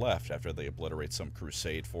scraps are left after they obliterate some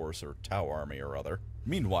Crusade force or Tau army or other.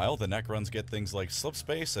 Meanwhile, the Necrons get things like slip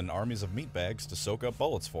space and armies of meatbags to soak up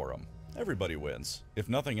bullets for them. Everybody wins. If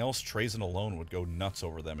nothing else, Trazen alone would go nuts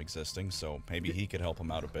over them existing, so maybe he could help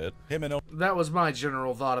him out a bit. Him and That was my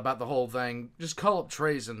general thought about the whole thing. Just call up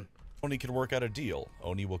Trazen. Oni could work out a deal.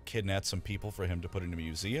 Oni will kidnap some people for him to put in a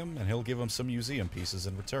museum, and he'll give them some museum pieces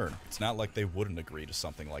in return. It's not like they wouldn't agree to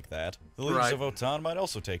something like that. The leaders of Votann might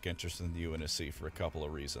also take interest in the UNSC for a couple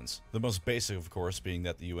of reasons. The most basic, of course, being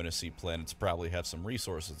that the UNSC planets probably have some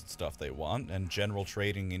resources and stuff they want, and general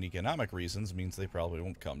trading and economic reasons means they probably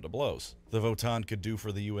won't come to blows. The Votann could do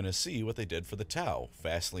for the UNSC what they did for the Tau,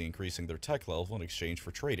 vastly increasing their tech level in exchange for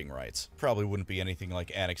trading rights. Probably wouldn't be anything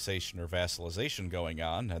like annexation or vassalization going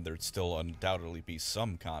on, and there'd still undoubtedly be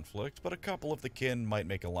some conflict, but a couple of the kin might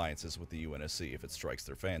make alliances with the UNSC if it strikes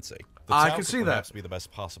their fancy. The I Tau can see could that. perhaps be the best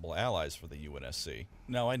possible allies for the UNSC.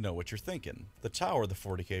 Now I know what you're thinking. The Tau are the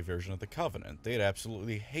 40k version of the Covenant. They'd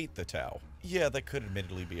absolutely hate the Tau. Yeah, that could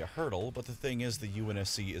admittedly be a hurdle, but the thing is the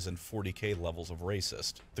UNSC isn't 40k levels of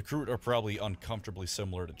racist. The Kroot are probably uncomfortably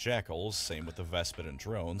similar to Jackals, same with the Vespid and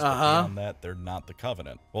drones, but beyond that, they're not the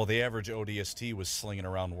Covenant. While the average ODST was slinging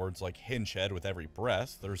around words like hingehead with every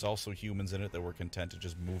breath, there's also humans in it that were content to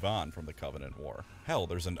just move on from the Covenant War. Hell,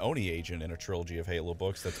 there's an Oni agent in a trilogy of Halo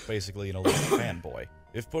books that's basically an elite fanboy.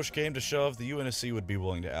 If push came to shove, the UNSC would be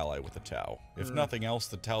willing to ally with the Tau. If nothing else,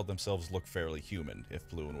 the Tau themselves look fairly human, if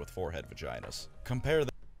blue and with forehead vaginas. Compare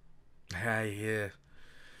Yeah.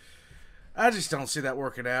 I just don't see that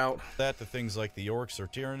working out. that to things like the Orcs or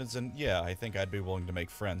Tyranids, and yeah, I think I'd be willing to make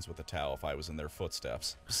friends with the Tau if I was in their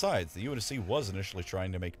footsteps. Besides, the UNSC was initially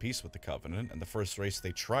trying to make peace with the Covenant, and the first race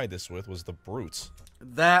they tried this with was the Brutes.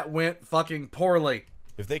 That went fucking poorly.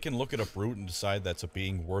 If they can look at a Brute and decide that's a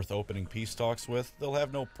being worth opening peace talks with, they'll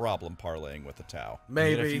have no problem parlaying with the Tau.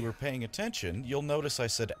 Maybe. And yet if you were paying attention, you'll notice I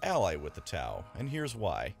said ally with the Tau, and here's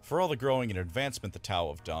why. For all the growing and advancement the Tau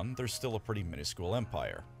have done, they're still a pretty minuscule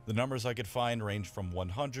empire. The numbers I could find range from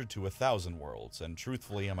 100 to 1,000 worlds, and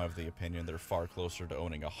truthfully I'm of the opinion they're far closer to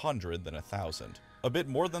owning 100 than 1,000. A bit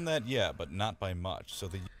more than that, yeah, but not by much, so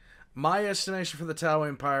the... My estimation for the Tau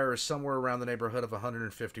Empire is somewhere around the neighborhood of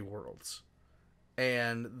 150 worlds.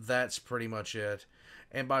 And that's pretty much it.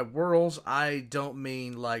 And by worlds, I don't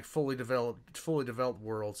mean like fully developed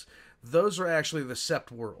worlds. Those are actually the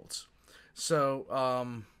Sept worlds. So,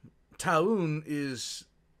 Taun is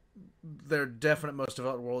their definite most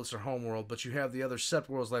developed world. It's their home world. But you have the other Sept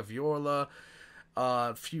worlds like Viorla,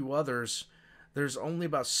 a few others. There's only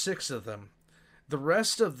about 6 of them. The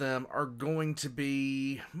rest of them are going to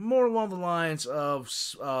be more along the lines of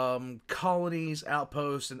colonies,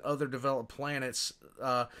 outposts, and other developed planets,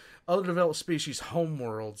 other developed species'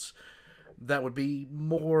 homeworlds that would be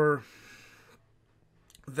more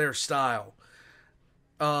their style.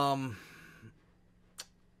 But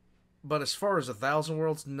as far as 1,000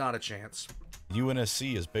 worlds, not a chance.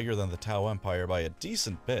 UNSC is bigger than the Tau Empire by a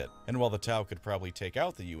decent bit, and while the Tau could probably take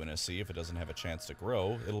out the UNSC if it doesn't have a chance to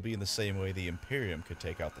grow, it'll be in the same way the Imperium could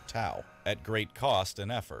take out the Tau, at great cost and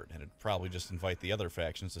effort, and it'd probably just invite the other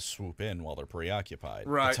factions to swoop in while they're preoccupied.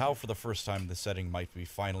 Right. The Tau for the first time in the setting might be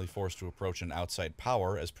finally forced to approach an outside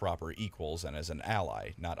power as proper equals and as an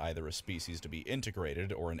ally, not either a species to be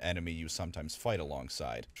integrated or an enemy you sometimes fight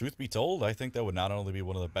alongside. Truth be told, I think that would not only be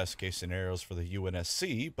one of the best case scenarios for the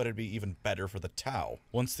UNSC, but it'd be even better for the Tau.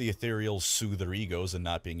 Once the Ethereals soothe their egos in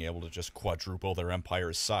not being able to just quadruple their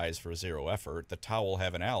empire's size for 0 effort, the Tau will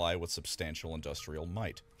have an ally with substantial industrial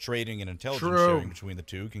might. Trading and intelligence sharing between the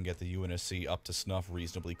two can get the UNSC up to snuff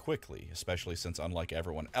reasonably quickly, especially since unlike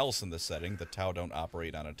everyone else in the setting, the Tau don't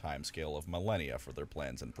operate on a timescale of millennia for their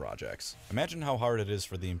plans and projects. Imagine how hard it is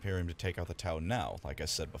for the Imperium to take out the Tau now, like I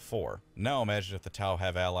said before. Now imagine if the Tau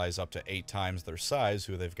have allies up to 8 times their size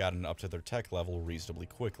who they've gotten up to their tech level reasonably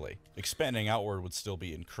quickly. Expanding outward would still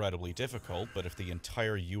be incredibly difficult, but if the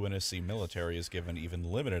entire UNSC military is given even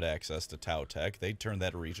limited access to Tau tech, they'd turn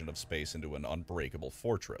that region of space into an unbreakable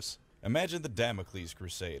fortress. Imagine the Damocles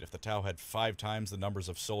Crusade if the Tau had 5 times the numbers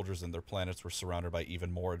of soldiers and their planets were surrounded by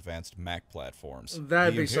even more advanced Mac platforms.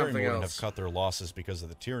 That'd be The something Imperium wouldn't else. have cut their losses because of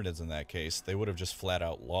the Tyranids in that case, they would have just flat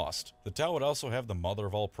out lost. The Tau would also have the mother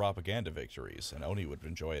of all propaganda victories, and Oni would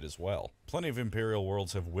enjoy it as well. Plenty of Imperial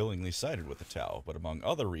worlds have willingly sided with the Tau, but among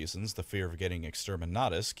other reasons, the fear of getting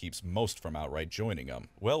exterminatus keeps most from outright joining them.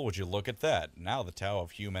 Well, would you look at that? Now the Tau have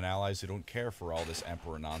human allies who don't care for all this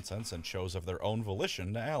Emperor nonsense and chose of their own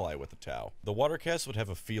volition to ally with the Tau. The Watercasts would have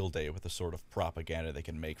a field day with the sort of propaganda they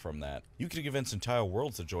can make from that. You could convince entire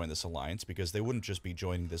worlds to join this alliance because they wouldn't just be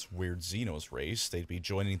joining this weird Xenos race, they'd be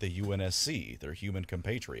joining the UNSC, their human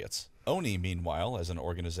compatriots. Oni, meanwhile, as an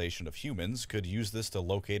organization of humans, could use this to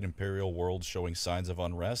locate Imperial worlds showing signs of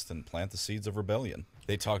unrest and plant the seeds of rebellion.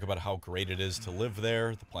 They talk about how great it is to live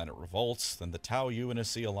there, the planet revolts, then the Tau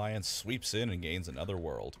UNSC alliance sweeps in and gains another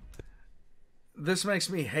world. This makes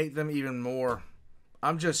me hate them even more.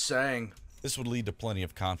 I'm just saying. This would lead to plenty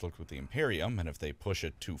of conflict with the Imperium, and if they push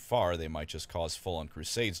it too far, they might just cause full-on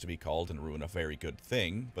crusades to be called and ruin a very good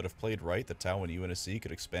thing, but if played right, the Tau and UNSC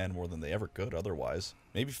could expand more than they ever could otherwise.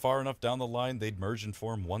 Maybe far enough down the line, they'd merge and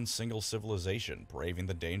form one single civilization, braving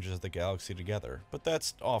the dangers of the galaxy together. But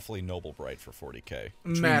that's awfully noble bright for 40k.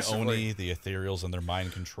 Between Oni, the Ethereals, and their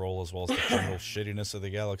mind control, as well as the general shittiness of the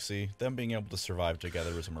galaxy, them being able to survive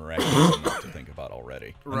together is miraculous enough to think about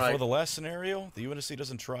already. Right. And for the last scenario, the UNSC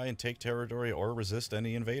doesn't try and take territory or resist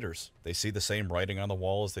any invaders. They see the same writing on the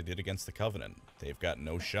wall as they did against the Covenant. They've got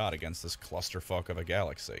no shot against this clusterfuck of a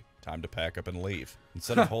galaxy. Time to pack up and leave.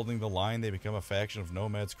 Instead of holding the line, they become a faction of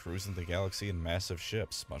nomads cruising the galaxy in massive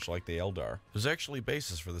ships, much like the Eldar. There's actually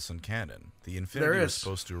basis for this in canon. The Infinity was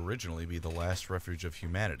supposed to originally be the last refuge of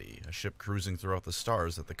humanity, a ship cruising throughout the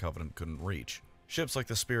stars that the Covenant couldn't reach. Ships like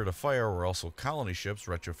the Spirit of Fire were also colony ships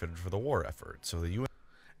retrofitted for the war effort, so the UN...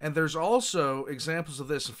 And there's also examples of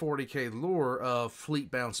this in 40k lore of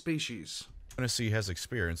fleet-bound species. UNSC has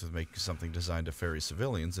experience with making something designed to ferry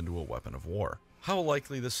civilians into a weapon of war. How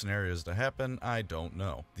likely this scenario is to happen, I don't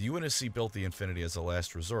know. The UNSC built the Infinity as a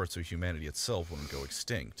last resort so humanity itself wouldn't go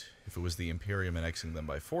extinct. If it was the Imperium annexing them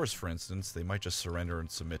by force, for instance, they might just surrender and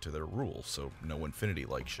submit to their rule, so no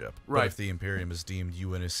Infinity-like ship. Right. But if the Imperium is deemed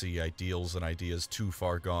UNSC ideals and ideas too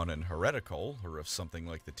far gone and heretical, or if something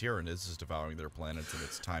like the Tyranids is devouring their planets and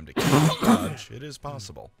it's time to kill Dodge, it is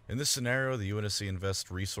possible. In this scenario, the UNSC invests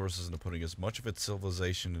resources into putting as much of its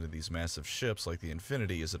civilization into these massive ships like the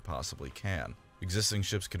Infinity as it possibly can. Existing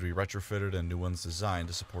ships could be retrofitted and new ones designed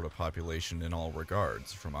to support a population in all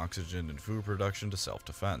regards, from oxygen and food production to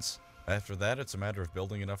self-defense. After that, it's a matter of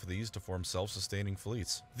building enough of these to form self-sustaining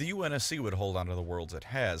fleets. The UNSC would hold onto the worlds it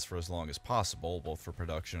has for as long as possible, both for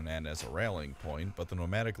production and as a rallying point, but the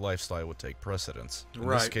nomadic lifestyle would take precedence. In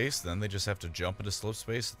this case, then, they just have to jump into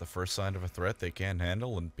slipspace at the first sign of a threat they can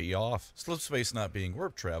handle and be off. Slipspace not being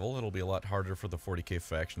warp travel, it'll be a lot harder for the 40k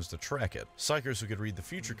factions to track it. Psychers who could read the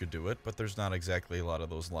future could do it, but there's not exactly a lot of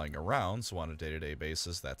those lying around, so on a day-to-day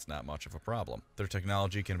basis, that's not much of a problem. Their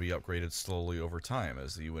technology can be upgraded slowly over time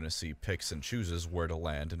as the UNSC picks and chooses where to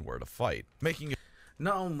land and where to fight, making it...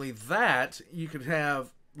 Not only that, you could have,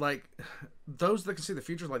 like, those that can see the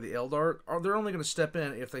future, like the Eldar, they're only going to step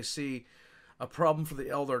in if they see a problem for the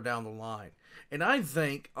Eldar down the line. And I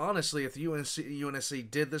think, honestly, if the UNSC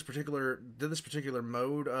did this particular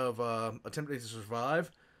mode of attempting to survive,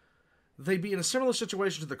 they'd be in a similar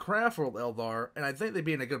situation to the Craftworld Eldar, and I think they'd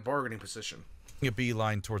be in a good bargaining position. A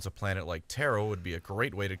beeline towards a planet like Terra would be a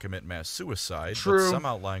great way to commit mass suicide, True. But some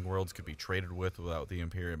outlying worlds could be traded with without the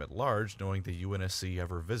Imperium at large knowing the UNSC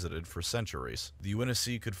ever visited for centuries. The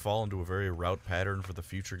UNSC could fall into a very route pattern for the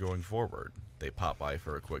future going forward. They pop by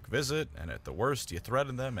for a quick visit, and at the worst, you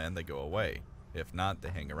threaten them and they go away. If not, they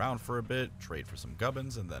hang around for a bit, trade for some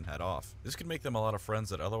gubbins, and then head off. This could make them a lot of friends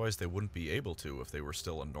that otherwise they wouldn't be able to if they were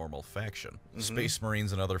still a normal faction. Space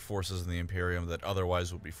Marines and other forces in the Imperium that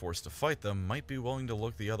otherwise would be forced to fight them might be willing to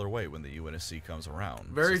look the other way when the UNSC comes around.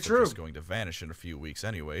 Very since true. They're just going to vanish in a few weeks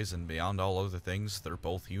anyways, and beyond all other things, they're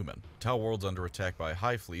both human. Tau worlds under attack by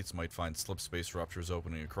hive fleets might find slipspace ruptures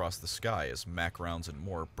opening across the sky as Mac rounds and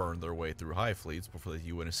more burn their way through hive fleets before the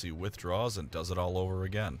UNSC withdraws and does it all over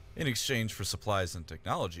again. In exchange for supplies and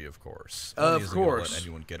technology, of course. Of isn't course. Gonna let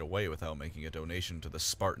anyone get away without making a donation to the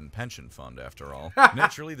Spartan Pension Fund, after all.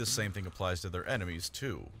 Naturally, the same thing applies to their enemies,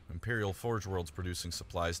 too. Imperial Forge worlds producing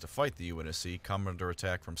supplies to fight the UNSC come under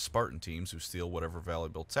attack from Spartan teams who steal whatever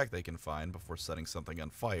valuable tech they can find before setting something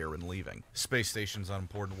on fire and leaving. Space stations on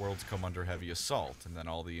important worlds come under heavy assault, and then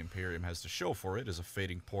all the Imperium has to show for it is a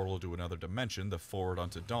fading portal to another dimension the Forward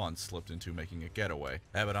Unto Dawn slipped into making a getaway.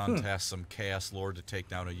 Abaddon tasks some Chaos Lord to take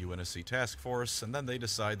down a UNSC task force, and then they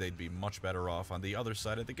decide they'd be much better off on the other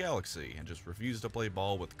side of the galaxy and just refuse to play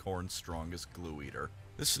ball with Khorne's strongest glue eater.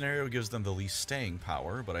 This scenario gives them the least staying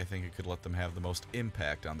power, but I think it could let them have the most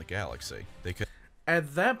impact on the galaxy. They could...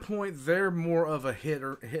 At that point, they're more of a hit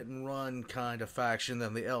and run kind of faction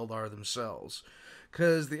than the Eldar themselves.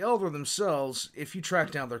 Because the Eldar themselves, if you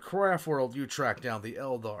track down their craft world, you track down the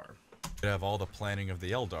Eldar. You'd have all the planning of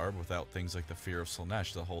the Eldar without things like the fear of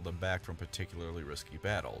Slaanesh to hold them back from particularly risky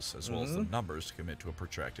battles, as well as the numbers to commit to a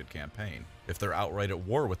protracted campaign. If they're outright at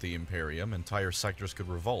war with the Imperium, entire sectors could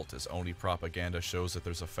revolt, as Oni propaganda shows that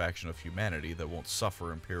there's a faction of humanity that won't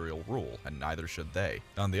suffer Imperial rule, and neither should they.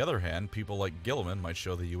 On the other hand, people like Gilliman might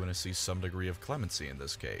show the UNSC some degree of clemency in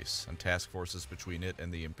this case, and task forces between it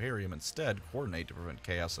and the Imperium instead coordinate to prevent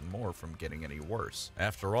chaos and more from getting any worse.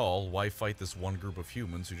 After all, why fight this one group of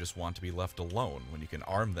humans who just want to be left alone when you can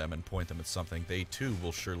arm them and point them at something they too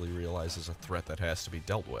will surely realize is a threat that has to be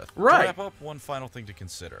dealt with? Right. To wrap up, one final thing to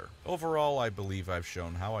consider. Overall, I believe I've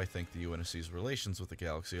shown how I think the UNSC's relations with the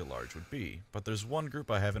galaxy at large would be, but there's one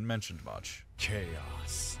group I haven't mentioned much.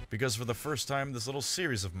 Chaos. Because for the first time in this little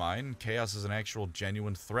series of mine, Chaos is an actual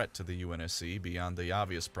genuine threat to the UNSC beyond the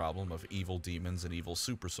obvious problem of evil demons and evil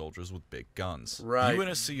super soldiers with big guns. Right.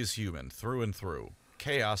 UNSC is human, through and through.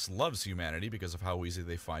 Chaos loves humanity because of how easy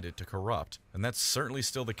they find it to corrupt, and that's certainly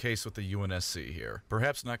still the case with the UNSC here.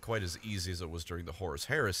 Perhaps not quite as easy as it was during the Horus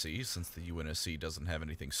Heresy, since the UNSC doesn't have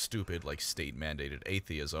anything stupid like state-mandated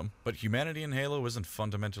atheism, but humanity in Halo isn't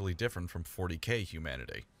fundamentally different from 40k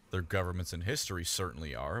humanity. Their governments in history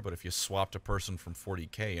certainly are, but if you swapped a person from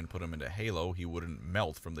 40k and put him into Halo, he wouldn't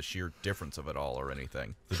melt from the sheer difference of it all or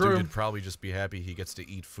anything. The dude would probably just be happy he gets to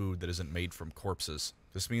eat food that isn't made from corpses.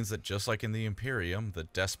 This means that just like in the Imperium, the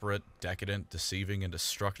desperate, decadent, deceiving, and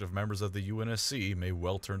destructive members of the UNSC may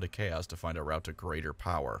well turn to Chaos to find a route to greater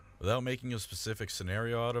power. Without making a specific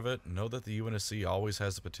scenario out of it, know that the UNSC always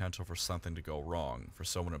has the potential for something to go wrong, for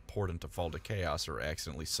someone important to fall to Chaos or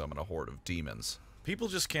accidentally summon a horde of demons. People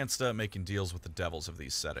just can't stop making deals with the devils of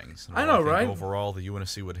these settings. And I know, right? Overall, the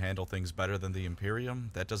UNSC would handle things better than the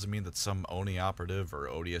Imperium. That doesn't mean that some Oni operative or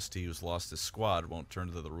ODST who's lost his squad won't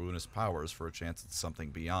turn to the ruinous powers for a chance at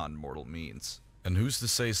something beyond mortal means. And who's to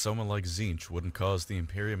say someone like Tzeentch wouldn't cause the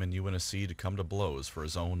Imperium and UNSC to come to blows for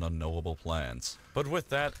his own unknowable plans? But with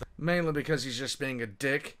that... Mainly because he's just being a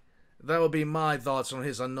dick. That would be my thoughts on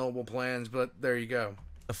his unknowable plans, but there you go.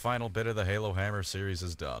 The final bit of the HaloHammer series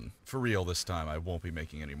is done. For real this time, I won't be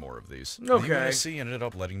making any more of these. Okay. The UNSC ended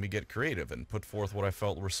up letting me get creative and put forth what I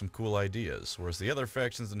felt were some cool ideas, whereas the other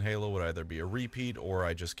factions in Halo would either be a repeat or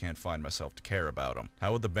I just can't find myself to care about them.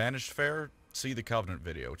 How would the Banished fare? See the Covenant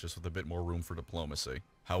video, just with a bit more room for diplomacy.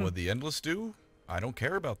 How would the Endless do? I don't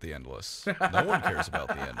care about the Endless. No one cares about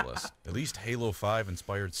the Endless. At least Halo 5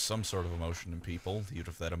 inspired some sort of emotion in people, even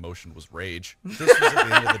if that emotion was rage. This was, at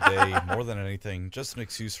the end of the day, more than anything, just an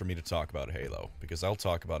excuse for me to talk about Halo, because I'll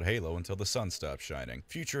talk about Halo until the sun stops shining.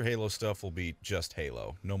 Future Halo stuff will be just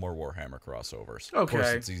Halo, no more Warhammer crossovers. Okay. Of course,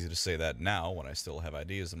 it's easy to say that now, when I still have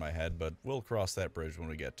ideas in my head, but we'll cross that bridge when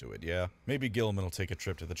we get to it, yeah? Maybe Gilliman will take a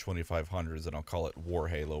trip to the 2500s and I'll call it War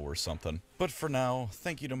Halo or something. But for now,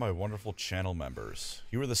 thank you to my wonderful channel members.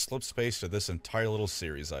 You are the slip space to this entire little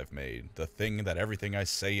series I've made, the thing that everything I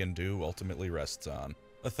say and do ultimately rests on.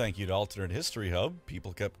 A thank you to Alternate History Hub.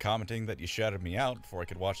 People kept commenting that you shouted me out before I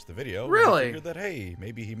could watch the video. Really? I figured that, hey,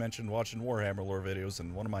 maybe he mentioned watching Warhammer lore videos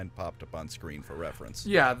and one of mine popped up on screen for reference.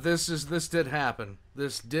 Yeah, this did happen.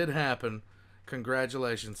 This did happen.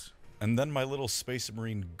 Congratulations. And then my little Space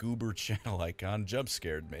Marine goober channel icon jump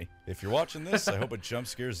scared me. If you're watching this, I hope it jump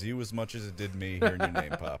scares you as much as it did me hearing your name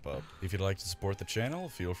pop up. If you'd like to support the channel,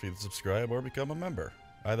 feel free to subscribe or become a member.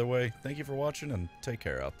 Either way, thank you for watching and take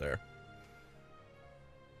care out there.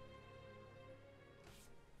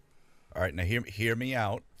 Alright, now hear me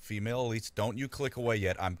out. Female elites, don't you click away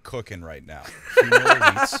yet. I'm cooking right now. Female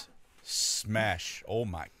elites, smash. Oh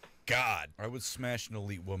my God. I would smash an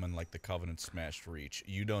elite woman like the Covenant smashed Reach.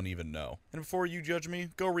 You don't even know. And before you judge me,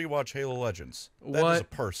 go rewatch Halo Legends. That is a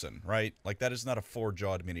person, right? Like, that is not a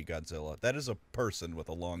four-jawed mini-Godzilla. That is a person with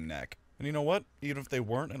a long neck. And you know what? Even if they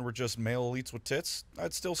weren't and were just male elites with tits,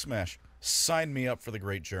 I'd still smash. Sign me up for the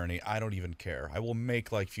great journey. I don't even care. I will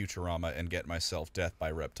make like Futurama and get myself death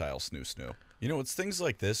by reptile snoo. You know, it's things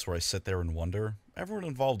like this where I sit there and wonder, everyone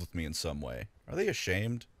involved with me in some way, are they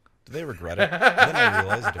ashamed? Do they regret it? And then I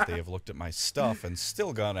realize that if they have looked at my stuff and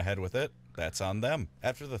still gone ahead with it, that's on them.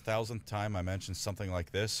 After the 1000th time I mention something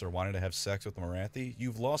like this or wanting to have sex with Morathi,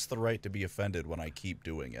 you've lost the right to be offended when I keep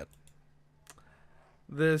doing it.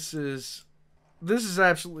 This is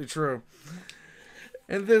absolutely true.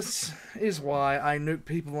 And this is why I nuke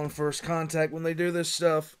people on first contact when they do this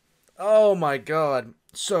stuff. Oh my God.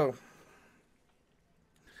 So,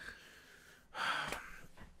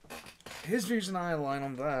 his views and I align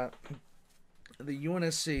on that. The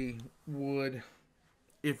UNSC would,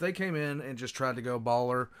 if they came in and just tried to go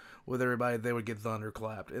baller with everybody, they would get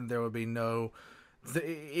thunderclapped. And there would be no,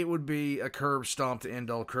 it would be a curb stomp to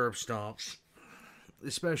end all curb stomps.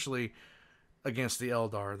 Especially against the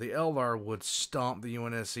Eldar. The Eldar would stomp the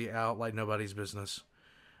UNSC out like nobody's business.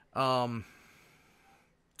 It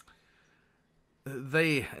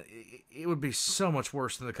would be so much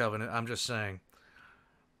worse than the Covenant, I'm just saying.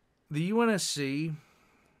 The UNSC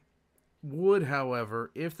would,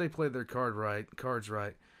 however, if they played their cards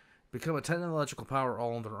right, become a technological power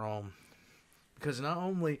all on their own. Because not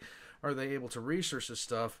only are they able to research this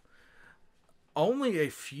stuff, only a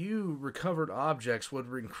few recovered objects would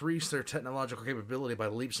increase their technological capability by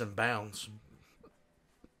leaps and bounds.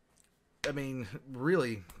 I mean,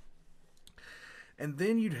 really. And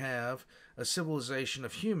then you'd have a civilization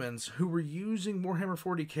of humans who were using Warhammer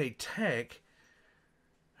 40k tech,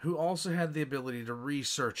 who also had the ability to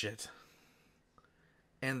research it.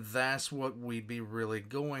 And that's what we'd be really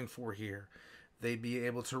going for here. They'd be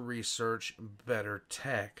able to research better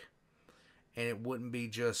tech. And it wouldn't be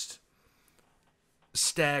just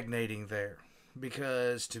stagnating there.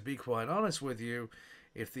 Because, to be quite honest with you,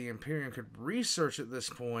 if the Imperium could research at this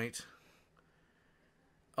point,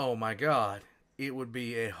 oh my god, it would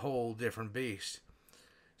be a whole different beast.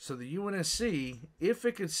 So the UNSC, if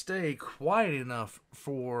it could stay quiet enough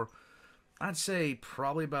for, I'd say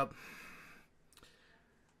probably about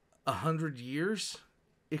 100 years,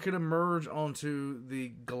 it could emerge onto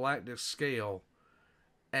the galactic scale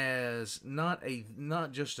as not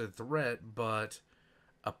just a threat, but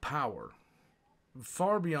a power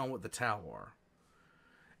far beyond what the Tau are.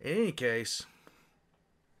 In any case,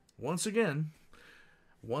 once again,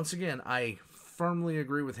 I firmly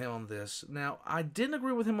agree with him on this. Now, I didn't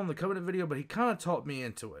agree with him on the Covenant video, but he kind of talked me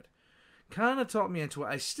into it.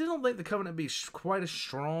 I still don't think the Covenant be quite as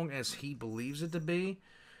strong as he believes it to be,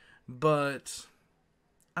 but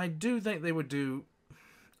I do think they would do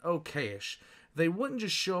okayish. They wouldn't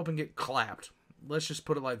just show up and get clapped. Let's just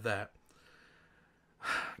put it like that.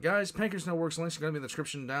 Guys, PancreasNoWork Links are going to be in the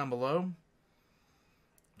description down below.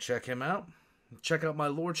 Check him out. Check out my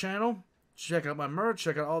lore channel. Check out my merch.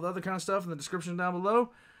 Check out all the other kind of stuff in the description down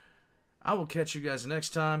below. I will catch you guys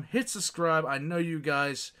next time. Hit subscribe. I know you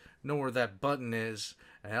guys know where that button is.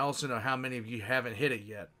 And I also know how many of you haven't hit it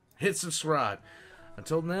yet. Hit subscribe.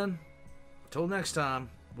 Until then, until next time,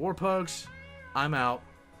 Warpugs, I'm out.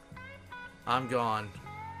 I'm gone.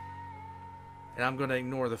 And I'm going to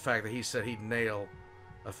ignore the fact that he said he'd nail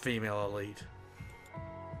a female elite.